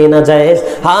দিক দিয়ে না যায়।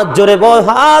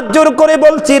 হাত জোর করে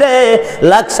বলছি রে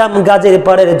লাকসাম গাজীর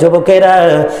পাড়ের যুবকেরা,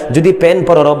 যদি প্যান্ট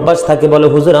পরার অভ্যাস থাকে বলে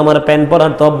হুজুর আমার প্যান্ট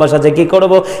পরার তো অভ্যাস আছে, কি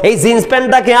করব? এই জিন্স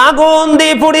প্যান্টটাকে আগুন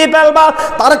দিয়ে পুড়িয়ে ফেলবা।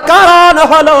 তার কারণ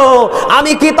হলো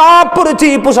আমি কিতাব পড়েছি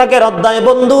পোশাকের অধ্যায়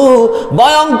বন্ধু,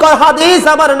 ভয়ঙ্কর হাদিস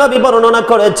আমার নবী বর্ণনা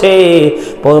করেছে।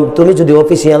 তুমি যদি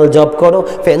অফিসিয়াল জব করো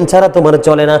ফ্যান ছাড়া তোমার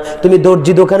চলে না। তুমি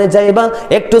দর্জি দোকানে যাইবা,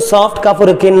 একটু সফট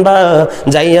কাপড় কিনবা,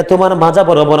 যাইয়া তোমার মাজা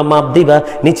বরাবর মাপ দিবা,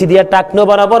 নিচে দিয়া টাকনো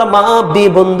বরাবর মাপ দিয়ে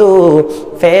বন্ধু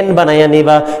ফ্যান বানাইয়া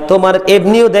নিবা। তোমার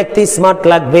এমনিও দেখতে স্মার্ট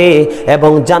লাগবে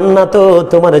এবং জান্নাতও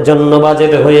তোমার জন্য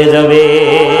বাজেট হয়ে যাবে।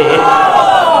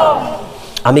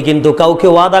 আমি কিন্তু কাউকে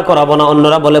ওয়াদা করাবো না,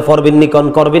 অন্যরা বলে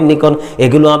করবেন নিকন,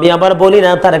 এগুলো আমি আবার বলি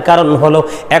না। তার কারণ হলো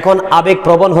এখন আবেগ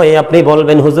প্রবণ হয়ে আপনি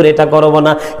বলবেন হুজুর এটা করবো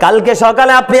না, কালকে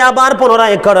সকালে আপনি আবার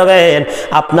পুনরায় করবেন,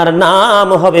 আপনার নাম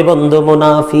হবে বন্ধু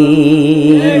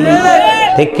মুনাফিক।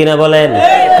 ঠিক কিনা বলেন?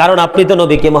 কারণ আপনি তো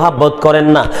নবীকে মহাব্বত করেন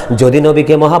না। যদি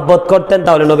নবীকে মহাব্বত করতেন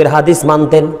তাহলে নবীর হাদিস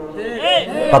মানতেন।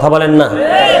 কথা বলেন না?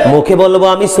 মুখে বলবো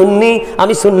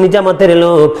আমি সুন্নি জামাতের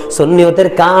লোক, সুন্নিয়তের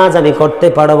কাজ আমি করতে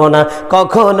পারবো না,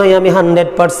 কখনোই আমি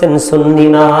 100% সুন্নি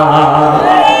না।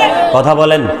 কথা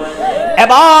বলেন?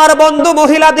 এবার বন্ধু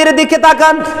মহিলাদের দিকে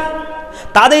তাকান,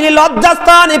 তাদের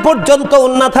লজ্জাস্থান এ পর্যন্ত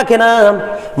ওড়না থাকে না,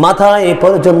 মাথায় এ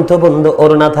পর্যন্ত বন্ধু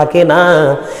ওড়না থাকে না।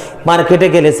 মার্কেটে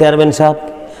গেলে চেয়ারম্যান সাহেব,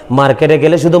 মার্কেটে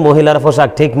গেলে শুধু মহিলার পোশাক,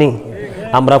 ঠিক নেই?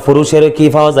 আমরা পুরুষেরও কি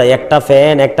পাওয়া যায়? একটা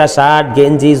ফ্যান, একটা শার্ট,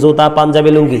 গেঞ্জি, জুতা,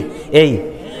 পাঞ্জাবি, লুঙ্গি, এই।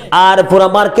 আর পুরো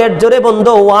মার্কেট জুড়ে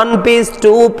বন্ধু 1 পিস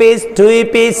 2 পিস 2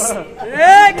 পিস।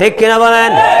 ঠিক কিনা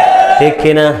বলেন? ঠিক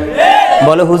কিনা?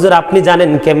 বলে হুজুর আপনি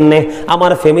জানেন কেমনে?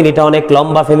 আমার ফ্যামিলিটা অনেক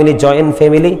লম্বা ফ্যামিলি, জয়েন্ট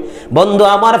ফ্যামিলি। বন্ধু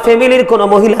আমার ফ্যামিলির কোনো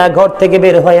মহিলা ঘর থেকে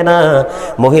বের হয় না।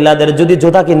 মহিলাদের যদি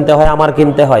জুতা কিনতে হয় আমার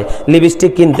কিনতে হয়,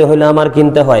 লিপস্টিক কিনতে হলে আমার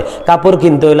কিনতে হয়, কাপড়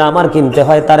কিনতে হলে আমার কিনতে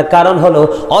হয়। তার কারণ হলো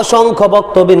অসংখ্য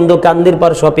ভক্তবিন্দু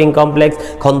কান্দিরপাড় শপিং কমপ্লেক্স,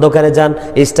 খন্দকারে যান,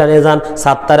 ইস্টার্নে যান,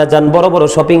 সাত্তারে যান, বড় বড়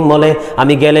শপিং মলে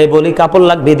আমি গেলে বলি কাপড়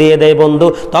লাগবে, দিয়ে দেয় বন্ধু।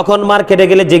 তখন মার্কেটে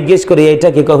গেলে জিজ্ঞেস করি এইটা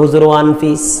কি? কয় হুজুর 1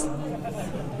 পিস।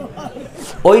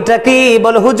 ওইটা কি?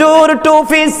 বল হুজুর 2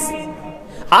 পিস।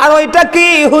 আর ওইটা কি?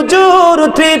 হুজুর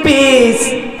 3 পিস।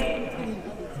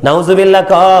 নাউজুবিল্লাহ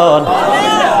কোন?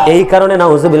 এই কারণে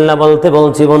নাউজুবিল্লাহ বলতে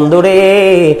বলছি বন্ধুরে,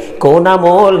 কোন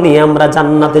আমল নিয়ে আমরা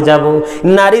জান্নাতে যাব?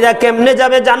 নারীরা কেমনে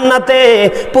যাবে জান্নাতে?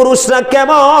 পুরুষরা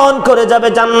কেমন করে যাবে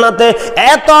জান্নাতে?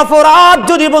 এত অপরাধ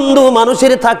যদি বন্ধু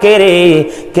মানুষের থাকে রে,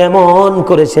 কেমন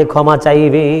করে সে ক্ষমা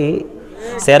চাইবে?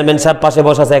 চেয়ারম্যান সাহেব পাশে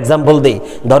বসে আছে, এক্সাম্পল দেই,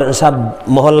 ধরেন সাহেব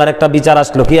মহল্লার একটা বিচার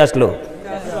আসলো, কি আসলো?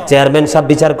 চেয়ারম্যান সাহেব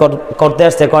বিচার করতে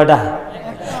আসছে, কয়টা?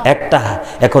 একটা।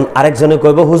 এখন আরেকজনে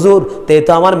কইব হুজুর তে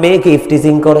তো আমার মেয়েকে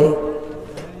ইফটিজিং করে।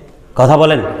 কথা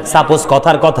বলেন? সাপোজ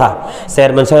কথার কথা,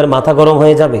 চেয়ারম্যান সাহেবের মাথা গরম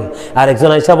হয়ে যাবে।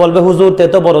 আরেকজন আইসা বলবে হুজুর তে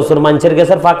তো বড়সুর মানুষের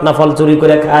গেছের ফাঁকনা ফল চুরি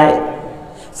করে খায়।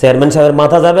 চেয়ারম্যান সাহেবের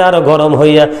মাথা যাবে আরো গরম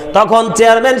হইয়া। তখন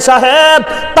চেয়ারম্যান সাহেব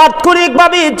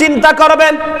তাৎক্ষণিকভাবে চিন্তা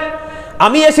করবেন,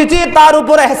 আমি এসেছি তার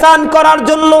উপর এহসান করার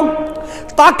জন্য,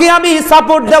 তাকে আমি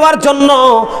সাপোর্ট দেওয়ার জন্য,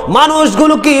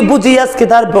 মানুষগুলোকে বুঝিয়ে আজকে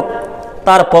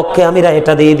তার পক্ষে আমি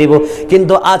এটা দিয়ে দিব।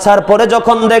 কিন্তু আসার পরে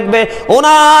যখন দেখবে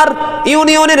ওনার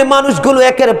ইউনিয়নের মানুষগুলো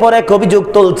একের পর এক অভিযোগ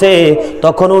তুলছে,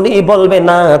 তখন উনি বলবে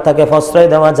না, তাকে প্রশ্রয়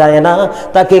দেওয়া যায় না,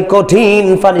 তাকে কঠিন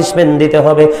পানিশমেন্ট দিতে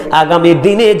হবে, আগামী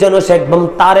দিনে যেন সে একদম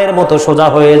তারের মতো সোজা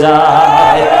হয়ে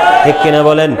যায়। ঠিক কিনা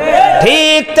বলেন?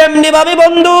 ঠিক তেমনি ভাবে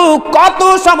বন্ধু কত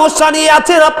সমস্যা নিয়ে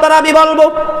আছেন আপনারা আমি বলবো।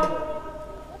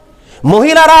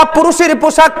 মহিলারা পুরুষের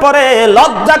পোশাক পরে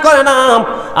লজ্জা করে না।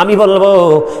 আমি বলবো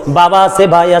বাবা আছে,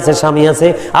 ভাই আছে, স্বামী আছে,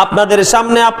 আপনাদের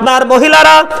সামনে আপনার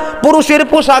মহিলারা পুরুষের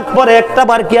পোশাক পরে একটা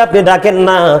বার কি আপনি ডাকেন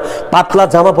না? পাতলা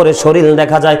জামা পরে শরীর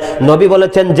দেখা যায়। নবী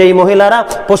বলেছেন যেই মহিলারা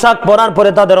পোশাক পরার পরে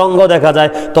তাদের অঙ্গ দেখা যায়,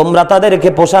 তোমরা তাদেরকে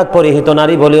পোশাক পরিহিত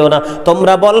নারী বলিও না,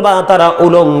 তোমরা বলবা তারা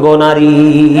উলঙ্গ নারী।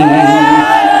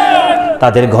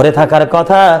 তাদের ঘরে থাকার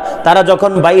কথা, তারা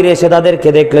যখন বাইরে এসে তাদেরকে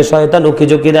দেখলে শয়তান উকি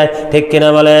ঝুঁকি দেয়। ঠিক কিনা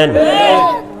বলেন?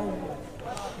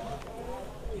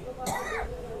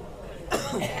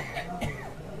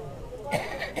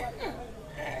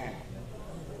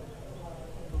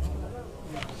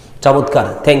 চমৎকার,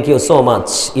 thank you so much,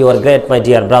 you are great my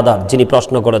dear brother. যিনি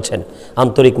প্রশ্ন করেছেন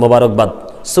আন্তরিক মোবারকবাদ,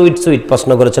 সুইট সুইট প্রশ্ন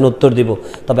করেছেন, উত্তর দিব।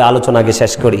 তবে আলোচনা আগে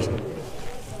শেষ করি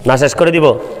না? শেষ করে দিব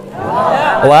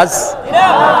ওয়াজ?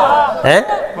 হ্যাঁ,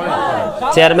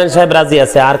 চেয়ারম্যান সাহেব রাজি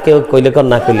আছে, আর কেউ কইলে কর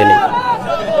না কইলে নেই,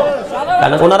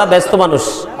 কারণ ওনারা ব্যস্ত মানুষ,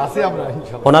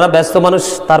 ওনারা ব্যস্ত মানুষ।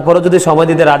 তারপরে যদি সময়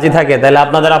দিতে রাজি থাকে তাহলে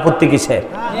আপনাদের আপত্তি কিসের?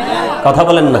 কথা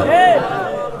বলেন না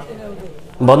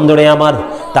বন্ধুরে আমার।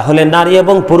 তাহলে নারী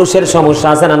এবং পুরুষের সমস্যা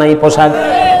আছে না নাই? পোশাক।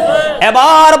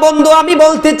 এবার বন্ধু আমি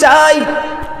বলতে চাই,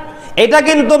 এটা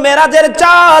কিন্তু মেরাজের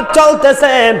চাঁদ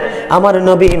চলতেছে। আমার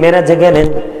নবী মেরাজে গেলেন,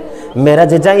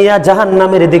 মেরাজে যাইয়া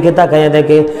জাহান্নামের দিকে তাকাইয়া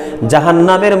দেখে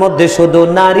জাহান্নামের মধ্যে শুধু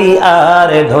নারী আর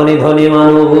ধনী ধনী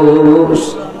মানুষ।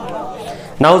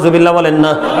 নাউজুবিল্লাহ বলেন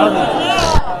না?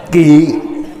 কি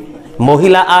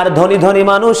মহিলা আর ধনী ধনী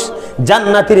মানুষ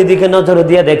জান্নাতের দিকে নজর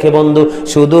দিয়ে দেখে বন্ধু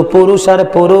শুধু পুরুষ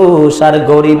আর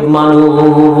গরিব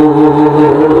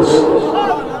মানুষ।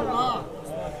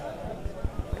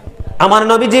 আমার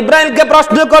নবী জিব্রাইলকে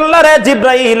প্রশ্ন করল, রে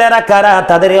জিব্রাইল, এরা কারা?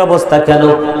 তাদের এই অবস্থা কেন?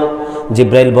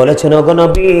 জিব্রাইল বলেছেন, ওগো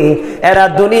নবী, এরা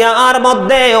দুনিয়ার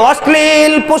মধ্যে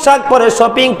অশ্লীল পোশাক পরে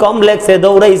শপিং কমপ্লেক্সে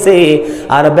দৌড়াইছে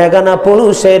আর বেগানা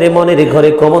পুরুষের মনের ঘরে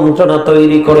কুমন্ত্রণা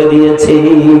তৈরি করে দিয়েছে।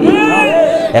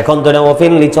 এখন তো এটা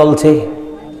ওপেনলি চলছে,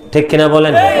 ঠিক কিনা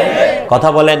বলেন? কথা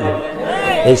বলেন।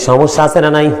 এই সমস্যা আছে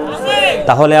না নাই?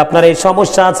 তাহলে আপনার এই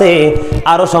সমস্যা আছে,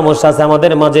 আরো সমস্যা আছে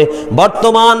আমাদের মাঝে।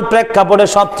 বর্তমান প্রেক্ষাপটে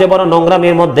সবচেয়ে বড়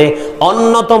নোংরামির মধ্যে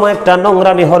অন্যতম একটা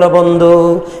নোংরামি হলো বন্ধু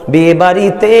বিয়ে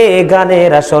বাড়িতে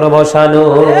গানের আসর বসানো।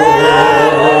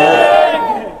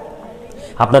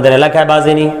 আপনাদের এলাকায়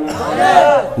বাজেনি?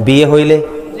 বিয়ে হইলে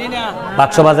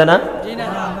বাক্স বাজে না?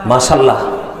 মাশাআল্লাহ,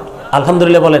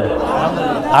 আলহামদুলিল্লাহ বলেন,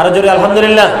 আরো জোরে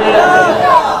আলহামদুলিল্লাহ।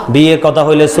 বিয়ে কথা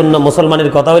হইলে, সুন্নাহ মুসলমানের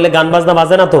কথা হইলে গান বাজনা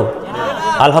বাজে না তো?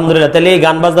 আলহামদুলিল্লাহ। তাহলে এই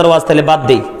গান বাজনার ওয়াজ তাহলে বাদ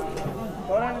দেই,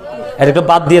 এটা একটু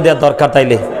বাদ দিয়ে দেওয়ার দরকার,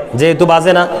 তাইলে যেহেতু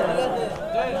বাজে না।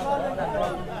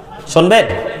 শুনবেন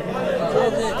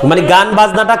মানে গান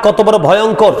বাজনাটা কত বড়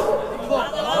ভয়ঙ্কর,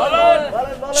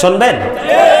 শুনবেন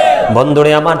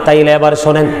বন্ধুরে আমার? তাইলে এবার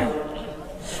শোনেন,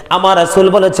 আমার রাসূল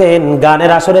বলেছেন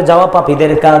গানের আসরে যাওয়া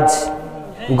পাপীদের কাজ,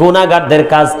 গুনাহগারদের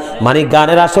কাজ। মানে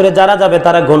গানের আসরে যারা যাবে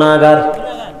তারা গুনাহগার,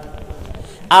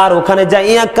 আর ওখানে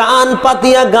যাইয়া কান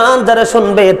পাতিয়া গান যারা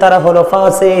শুনবে তারা হলো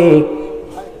ফাসিক।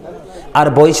 আর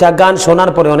বৈশাখ গান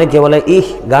শোনার পরে অনেকে বলে, ইহ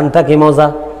গানটা কি মজা,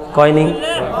 কয়নি?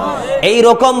 এই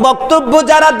রকম বক্তব্য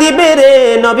যারা দিবে রে,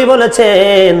 নবী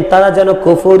বলেছেন তারা যেন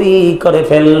কুফরি করে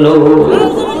ফেললো।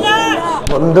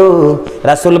 বন্ধু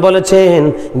রাসূল বলেছেন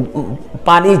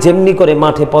পানি যেমনি করে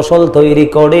মাঠে ফসল তৈরি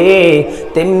করে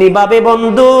তেমনি ভাবে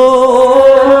বন্ধু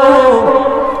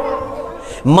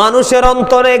মানুষের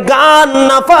অন্তরে গান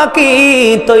নাফাকি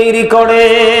তৈরি করে।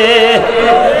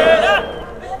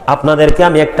 আপনাদেরকে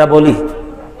আমি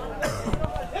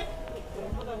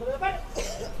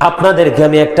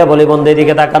একটা বলি, বন্ধু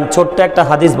এদিকে তাকান, ছোট্ট একটা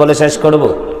হাদিস বলে শেষ করব।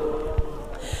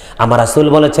 আমার রাসূল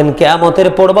বলেছেন কিয়ামতের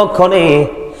পূর্বক্ষণে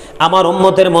আমার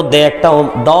উম্মতের মধ্যে একটা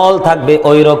দল থাকবে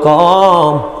ওই রকম,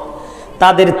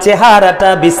 তাদের চেহারাটা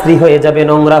বিশ্রী হয়ে যাবে,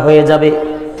 নোংরা হয়ে যাবে,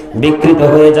 বিকৃত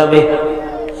হয়ে যাবে,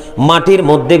 মাটির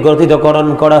মধ্যে গঠিতকরণ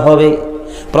করা হবে।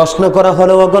 প্রশ্ন করা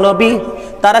হলো, ওগো নবী,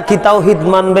 তারা কি তাওহীদ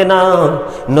মানবে না?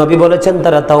 নবী বলেছেন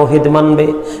তারা তাওহীদ মানবে।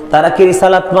 তারা কি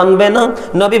রিসালাত মানবে না?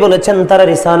 নবী বলেছেন তারা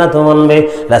রিসালাত মানবে।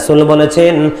 রাসূল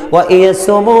বলেছেন ওয়া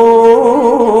ইয়াসুমুন,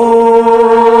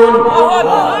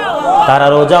 তারা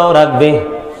রোজাও রাখবে।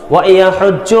 ওয়া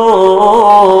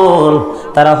ইয়াহুজ্জুন,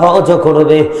 তারা হজ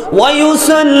করবে। ওয়া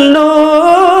ইউসাল্লুন,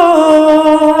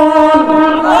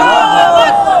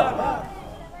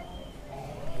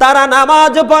 তারা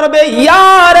নামাজ পড়বে। ইয়া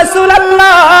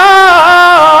রাসূলুল্লাহ,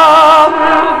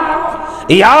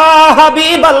 ইয়া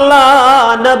হাবিবাল্লাহ,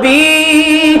 নবী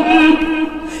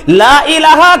লা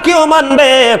ইলাহা কেউ মানবে,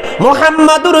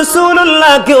 মুহাম্মাদুর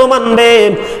রাসূলুল্লাহ কেউ মানবে,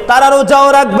 তারা রোজাও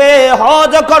রাখবে,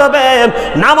 হজ করবে,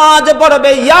 নামাজ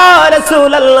পড়বে। ইয়া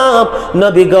রাসূলুল্লাহ,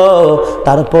 নবী গো,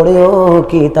 তারপরেও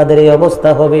কি তাদের এই অবস্থা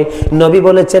হবে? নবী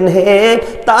বলেছেন হে,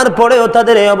 তারপরেও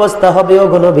তাদের এই অবস্থা হবে।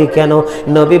 ওগো নবী কেন?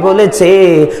 নবী বলেছে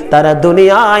তারা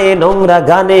দুনিয়ায় নোংরা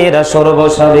গানের আসর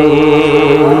বসাবে।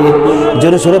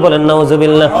 জোরে সোরে বলেন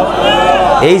নাউজুবিল্লাহ।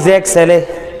 এই যে এক ছেলে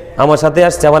আমার সাথে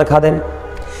আসছে, আমার খাদেন,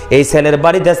 এই ছেলের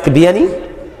বাড়িতে আজকে বিয়ানি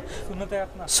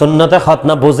সুন্নতে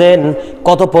খতনা, বুঝেন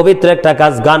কত পবিত্র একটা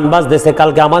কাজ। গান বাজতেছে,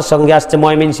 কালকে আমার সঙ্গে আসছে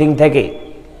ময়মনসিংহ থেকে,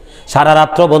 সারা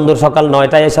রাত্র বন্ধুর সকাল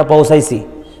 9টায় এসে পৌঁছাইছি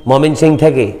ময়মনসিংহ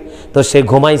থেকে। তো সে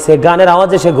ঘুমাইছে, গানের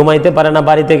আওয়াজে সে ঘুমাইতে পারে না,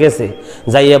 বাড়িতে গেছে,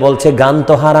 যাইয়া বলছে গান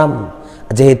তো হারাম,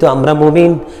 যেহেতু আমরা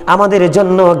মুমিন আমাদের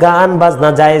জন্য গান বাজনা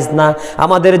জায়েজ না,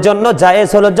 আমাদের জন্য জায়েজ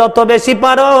হলো যত বেশি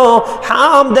পারো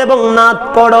হামদ এবং নাত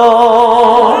পড়ো,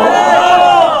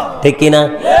 ঠিক কিনা?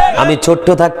 আমি ছোট্ট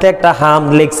থাকতে একটা হাম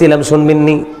লিখছিলাম,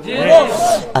 শুনবেননি?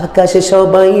 আকাশে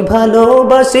সবাই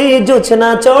ভালোবাসে জোছনা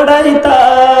চড়াই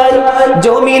তাই,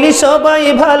 জমিন সবাই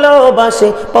ভালোবাসে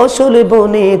ফসল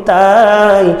বনে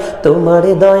তাই, তোমার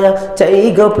দয়া চাই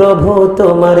গো প্রভু,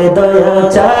 তোমার দয়া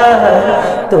চাই,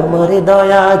 তোমার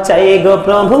দয়া চাই গো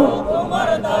প্রভু,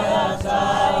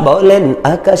 বলেন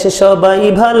আকাশে সবাই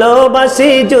ভালোবাসে,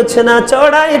 জোছনা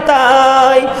চড়ায়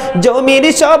তাই, জমির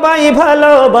সবাই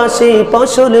ভালোবাসে,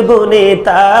 ফসল বনে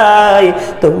তাই।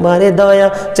 তোমার দয়া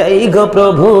চাই গো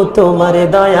প্রভু, তোমার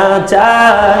দয়া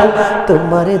চাই,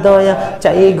 তোমার দয়া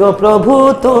চাই গো প্রভু,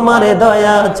 তোমার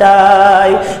দয়া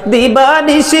চাই।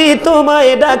 দিবানিশি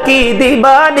তোমায় ডাকি,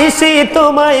 দিবানিশি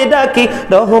তোমায় ডাকি,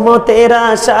 রহমতের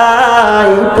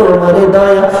আশায়। তোমার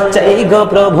দয়া চাই গো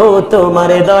প্রভু,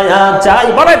 তোমার দয়া চাই।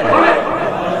 বলেন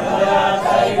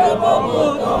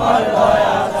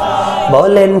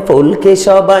বলেন ফুলকে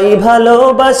সবাই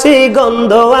ভালোবাসে,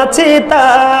 গন্ধ আছে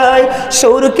তাই,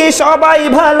 সুরকে সবাই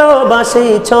ভালোবাসে,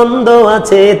 ছন্দ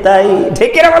আছে তাই।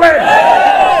 ঠিক না বলেন?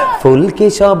 ফুলকে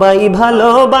সবাই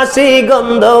ভালোবাসে,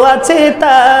 গন্ধ আছে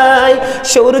তাই,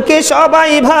 সুরকে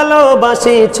সবাই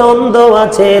ভালোবাসে, ছন্দ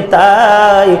আছে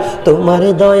তাই। তোমার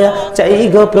দয়া চাই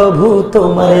গো প্রভু,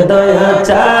 তোমার দয়া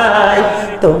চাই,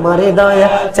 তোমার দয়া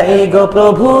চাই গো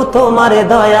প্রভু, তোমার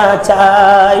দয়া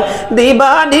চাই।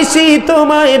 দিবানিশি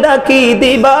তোমায় ডাকি,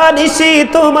 দিবানিশি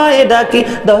তোমায় ডাকি,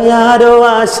 দয়ার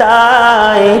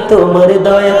আশায়। তোমার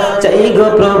দয়া চাই গো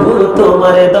প্রভু,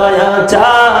 তোমার দয়া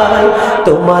চাই,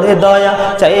 তোমার দয়া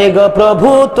চাই গো প্রভু,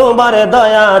 তোমার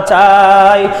দয়া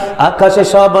চাই। আকাশে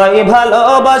সবাই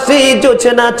ভালোবাসে,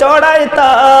 জোছনা চড়ায়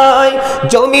তাই,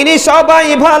 জমিন সবাই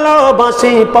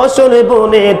ভালোবাসে, ফসল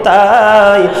বনে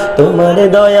তাই। তোমার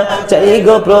দয়া চাই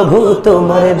গো প্রভু,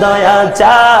 তোমার দয়া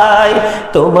চাই,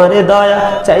 তোমার দয়া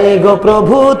চাই গো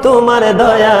প্রভু, তোমার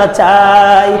দয়া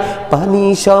চাই। পানি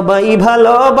সবাই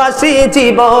ভালোবাসে,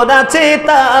 জীবন আছে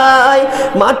তাই,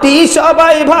 মাটি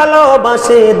সবাই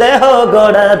ভালোবাসে, দেহ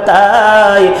গড়া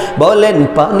তাই। বলেন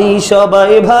পানি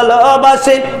সবাই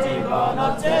ভালোবাসে,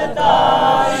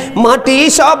 মাটি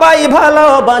সবাই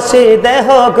ভালোবাসে, দেহ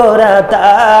গড়া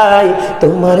তাই।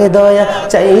 তোমার দয়া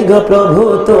চাই গো প্রভু,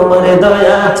 তোমার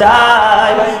দয়া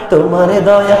চাই, তোমার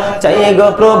দয়া চাই গো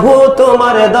প্রভু,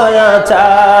 তোমার দয়া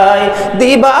চাই।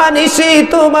 দিবানিশি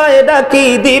তোমায় ডাকি,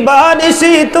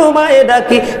 দিবানিশি তোমায়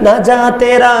ডাকি,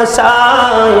 নাজাতের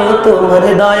আশায়। তোমার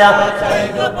দয়া চাই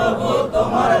গো প্রভু,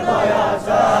 তোমার দয়া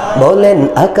চাই। বলেন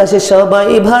আকাশে সবাই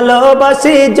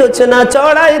ভালোবাসে, জোছনা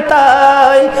চড়ায়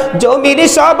তাই, জমির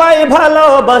সবাই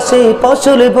ভালোবাসে,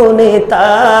 ফসল বনে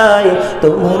তাই।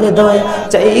 তোমার দয়া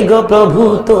চাই গো প্রভু,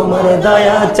 তোমার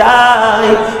দয়া চাই,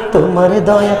 তোমার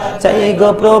দয়া চাই গো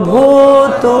প্রভু,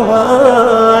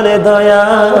 তোমার দয়া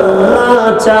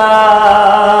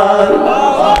চাই।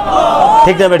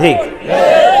 ঠিক না? ঠিক।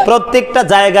 প্রত্যেকটা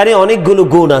জায়গারই অনেকগুলো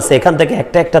গুণ আছে, এখান থেকে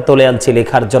একটা একটা তুলে আনছি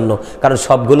লেখার জন্য, কারণ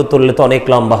সবগুলো তুললে তো অনেক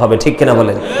লম্বা হবে। ঠিক কিনা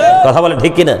বলেন? কথা বলেন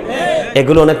ঠিক কিনা?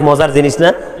 এগুলো অনেক মজার জিনিস না?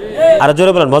 আরো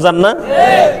জোরে বলেন, মজার না?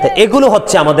 এগুলো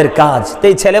হচ্ছে আমাদের কাজ। তো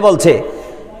এই ছেলে বলছে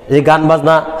যে গান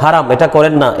বাজনা হারাম, এটা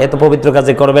করেন না, এত পবিত্র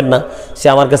কাজে করবেন না। সে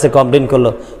আমার কাছে কমপ্লেন করলো।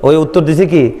 ওই উত্তর দিছে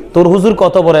কি, তোর হুজুর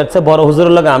কত বড়, এর চেয়ে বড়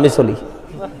হুজুরের লগে আমি চলি।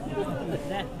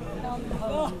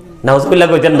 নাউজুবিল্লাহ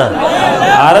কইতেন না?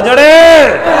 আরো জোরে।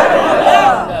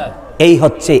 এই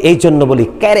হচ্ছে, এই জন্য বলি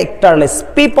ক্যারেক্টারলেস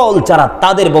পিপল যারা,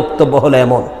 তাদের বক্তব্য হলো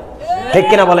এমন। ঠিক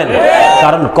কিনা বলেন?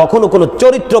 কারণ কখনো কোনো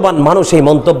চরিত্রবান মানুষ এই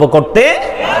মন্তব্য করতে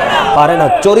পারে না।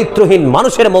 চরিত্রহীন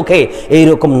মানুষের মুখে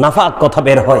এইরকম নাফাক কথা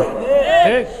বের হয়।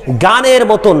 গানের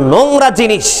মতো নোংরা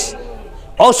জিনিস,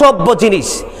 অসভ্য জিনিস।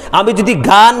 আমি যদি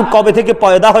গান কবে থেকে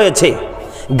পয়দা হয়েছে,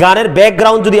 গানের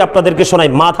ব্যাকগ্রাউন্ড যদি আপনাদেরকে শোনাই,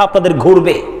 মাথা আপনাদের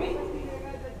ঘুরবে।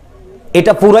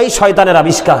 এটা পুরাই শয়তানের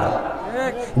আবিষ্কার।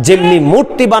 যেমনি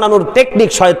মূর্তি বানানোর টেকনিক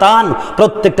শয়তান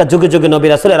প্রত্যেকটা যুগে যুগে নবী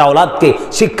রাসূলের আওলাদকে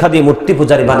শিক্ষা দিয়ে মূর্তি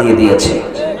পূজারী বানিয়ে দিয়েছে।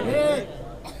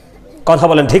 কথা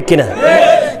বলেন ঠিক কিনা?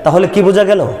 তাহলে কি বোঝা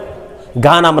গেল?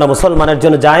 গান আমরা মুসলমানের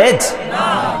জন্য জায়েজ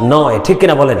নয়। ঠিক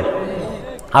কিনা বলেন?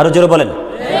 আরো জোরে বলেন।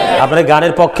 আপনারা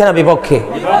গানের পক্ষে না বিপক্ষে?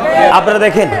 আপনারা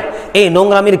দেখেন এই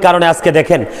নোংরামির কারণে আজকে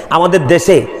দেখেন আমাদের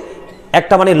দেশে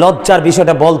একটা মানে লজ্জার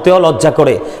বিষয়টা বলতেও লজ্জা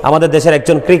করে। আমাদের দেশের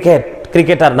একজন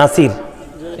ক্রিকেটার নাসির,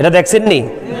 এটা দেখছেন নি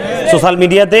সোশ্যাল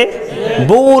মিডিয়াতে?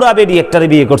 বুড়া বেডি একটারে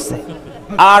বিয়ে করছে,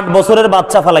 8 বছরের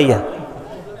বাচ্চা ফালাইয়া।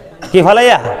 কি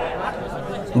ফালাইয়া?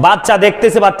 বাচ্চা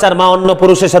দেখতেছে, বাচ্চার মা অন্য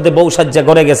পুরুষের সাথে বউ সাজ্জা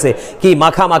করে গেছে, কি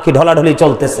মাখামাখি ঢলাঢলি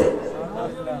চলতেছে।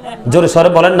 জোরে সরে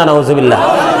বলেন না নাউজুবিল্লাহ।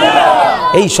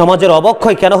 এই সমাজের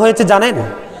অবক্ষয় কেন হয়েছে জানেন?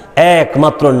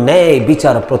 একমাত্র ন্যায়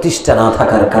বিচার প্রতিষ্ঠা না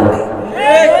থাকার কারণে।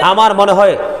 আমার মনে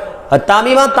হয়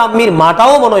তামিমা তাম্মির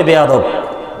মাটাও মনে হয় বেয়াদব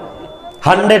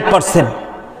 100%।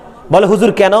 বলে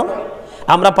হুজুর কেন?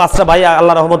 আমরা 5টা ভাই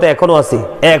আল্লাহ রহমতে এখনো আছি,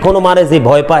 এখনো মারে যে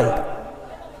ভয় পাই,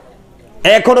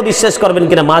 এখনো বিশ্বাস করবেন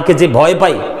কিনা মাকে যে ভয়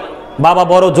পাই। বাবা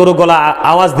বড় জোরে গলা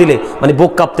আওয়াজ দিলে মানে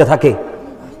বুক কাঁপতে থাকে।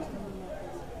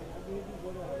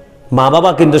 মা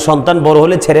বাবা কিন্তু সন্তান বড়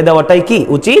হলে ছেড়ে দেওয়াটাই কি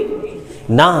উচিত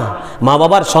না? মা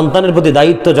বাবার সন্তানের প্রতি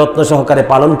দায়িত্ব যত্ন সহকারে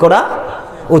পালন করা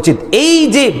উচিত। এই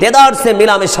যে দেদারসে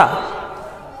মেলামেশা,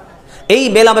 এই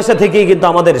মেলামেশা থেকেই কিন্তু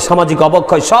আমাদের সামাজিক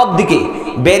অবক্ষয় সব দিকে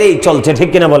বেড়েই চলছে, ঠিক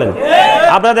কিনা বলেন?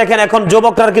 আপনারা দেখেন এখন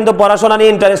যুবকরা কিন্তু পড়াশোনা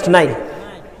নিয়ে ইন্টারেস্ট নাই,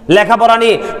 লেখাপড়া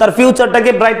নিয়ে তার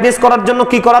ফিউচারটাকে ব্রাইটনেস করার জন্য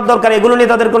কি করার দরকার এগুলো নিয়ে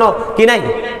তাদের কোনো কি নাই,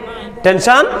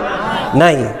 টেনশন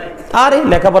নাই। আরে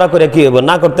লেখাপড়া করে কি হইব,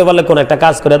 না করতে পারলে কোন একটা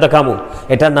কাজ করে দেখামু,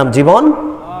 এটার নাম জীবন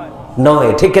নয়,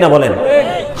 ঠিক কিনা বলেন?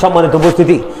 সম্মানিত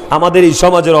উপস্থিতি, আমাদের এই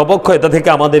সমাজের অবক্ষয়তা থেকে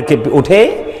আমাদেরকে উঠে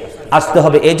আসতে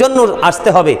হবে। এজন্য আসতে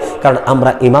হবে কারণ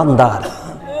আমরা ইমানদার,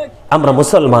 আমরা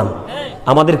মুসলমান,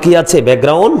 আমাদের কি আছে,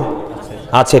 ব্যাকগ্রাউন্ড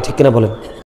আছে, ঠিক কিনা বলেন?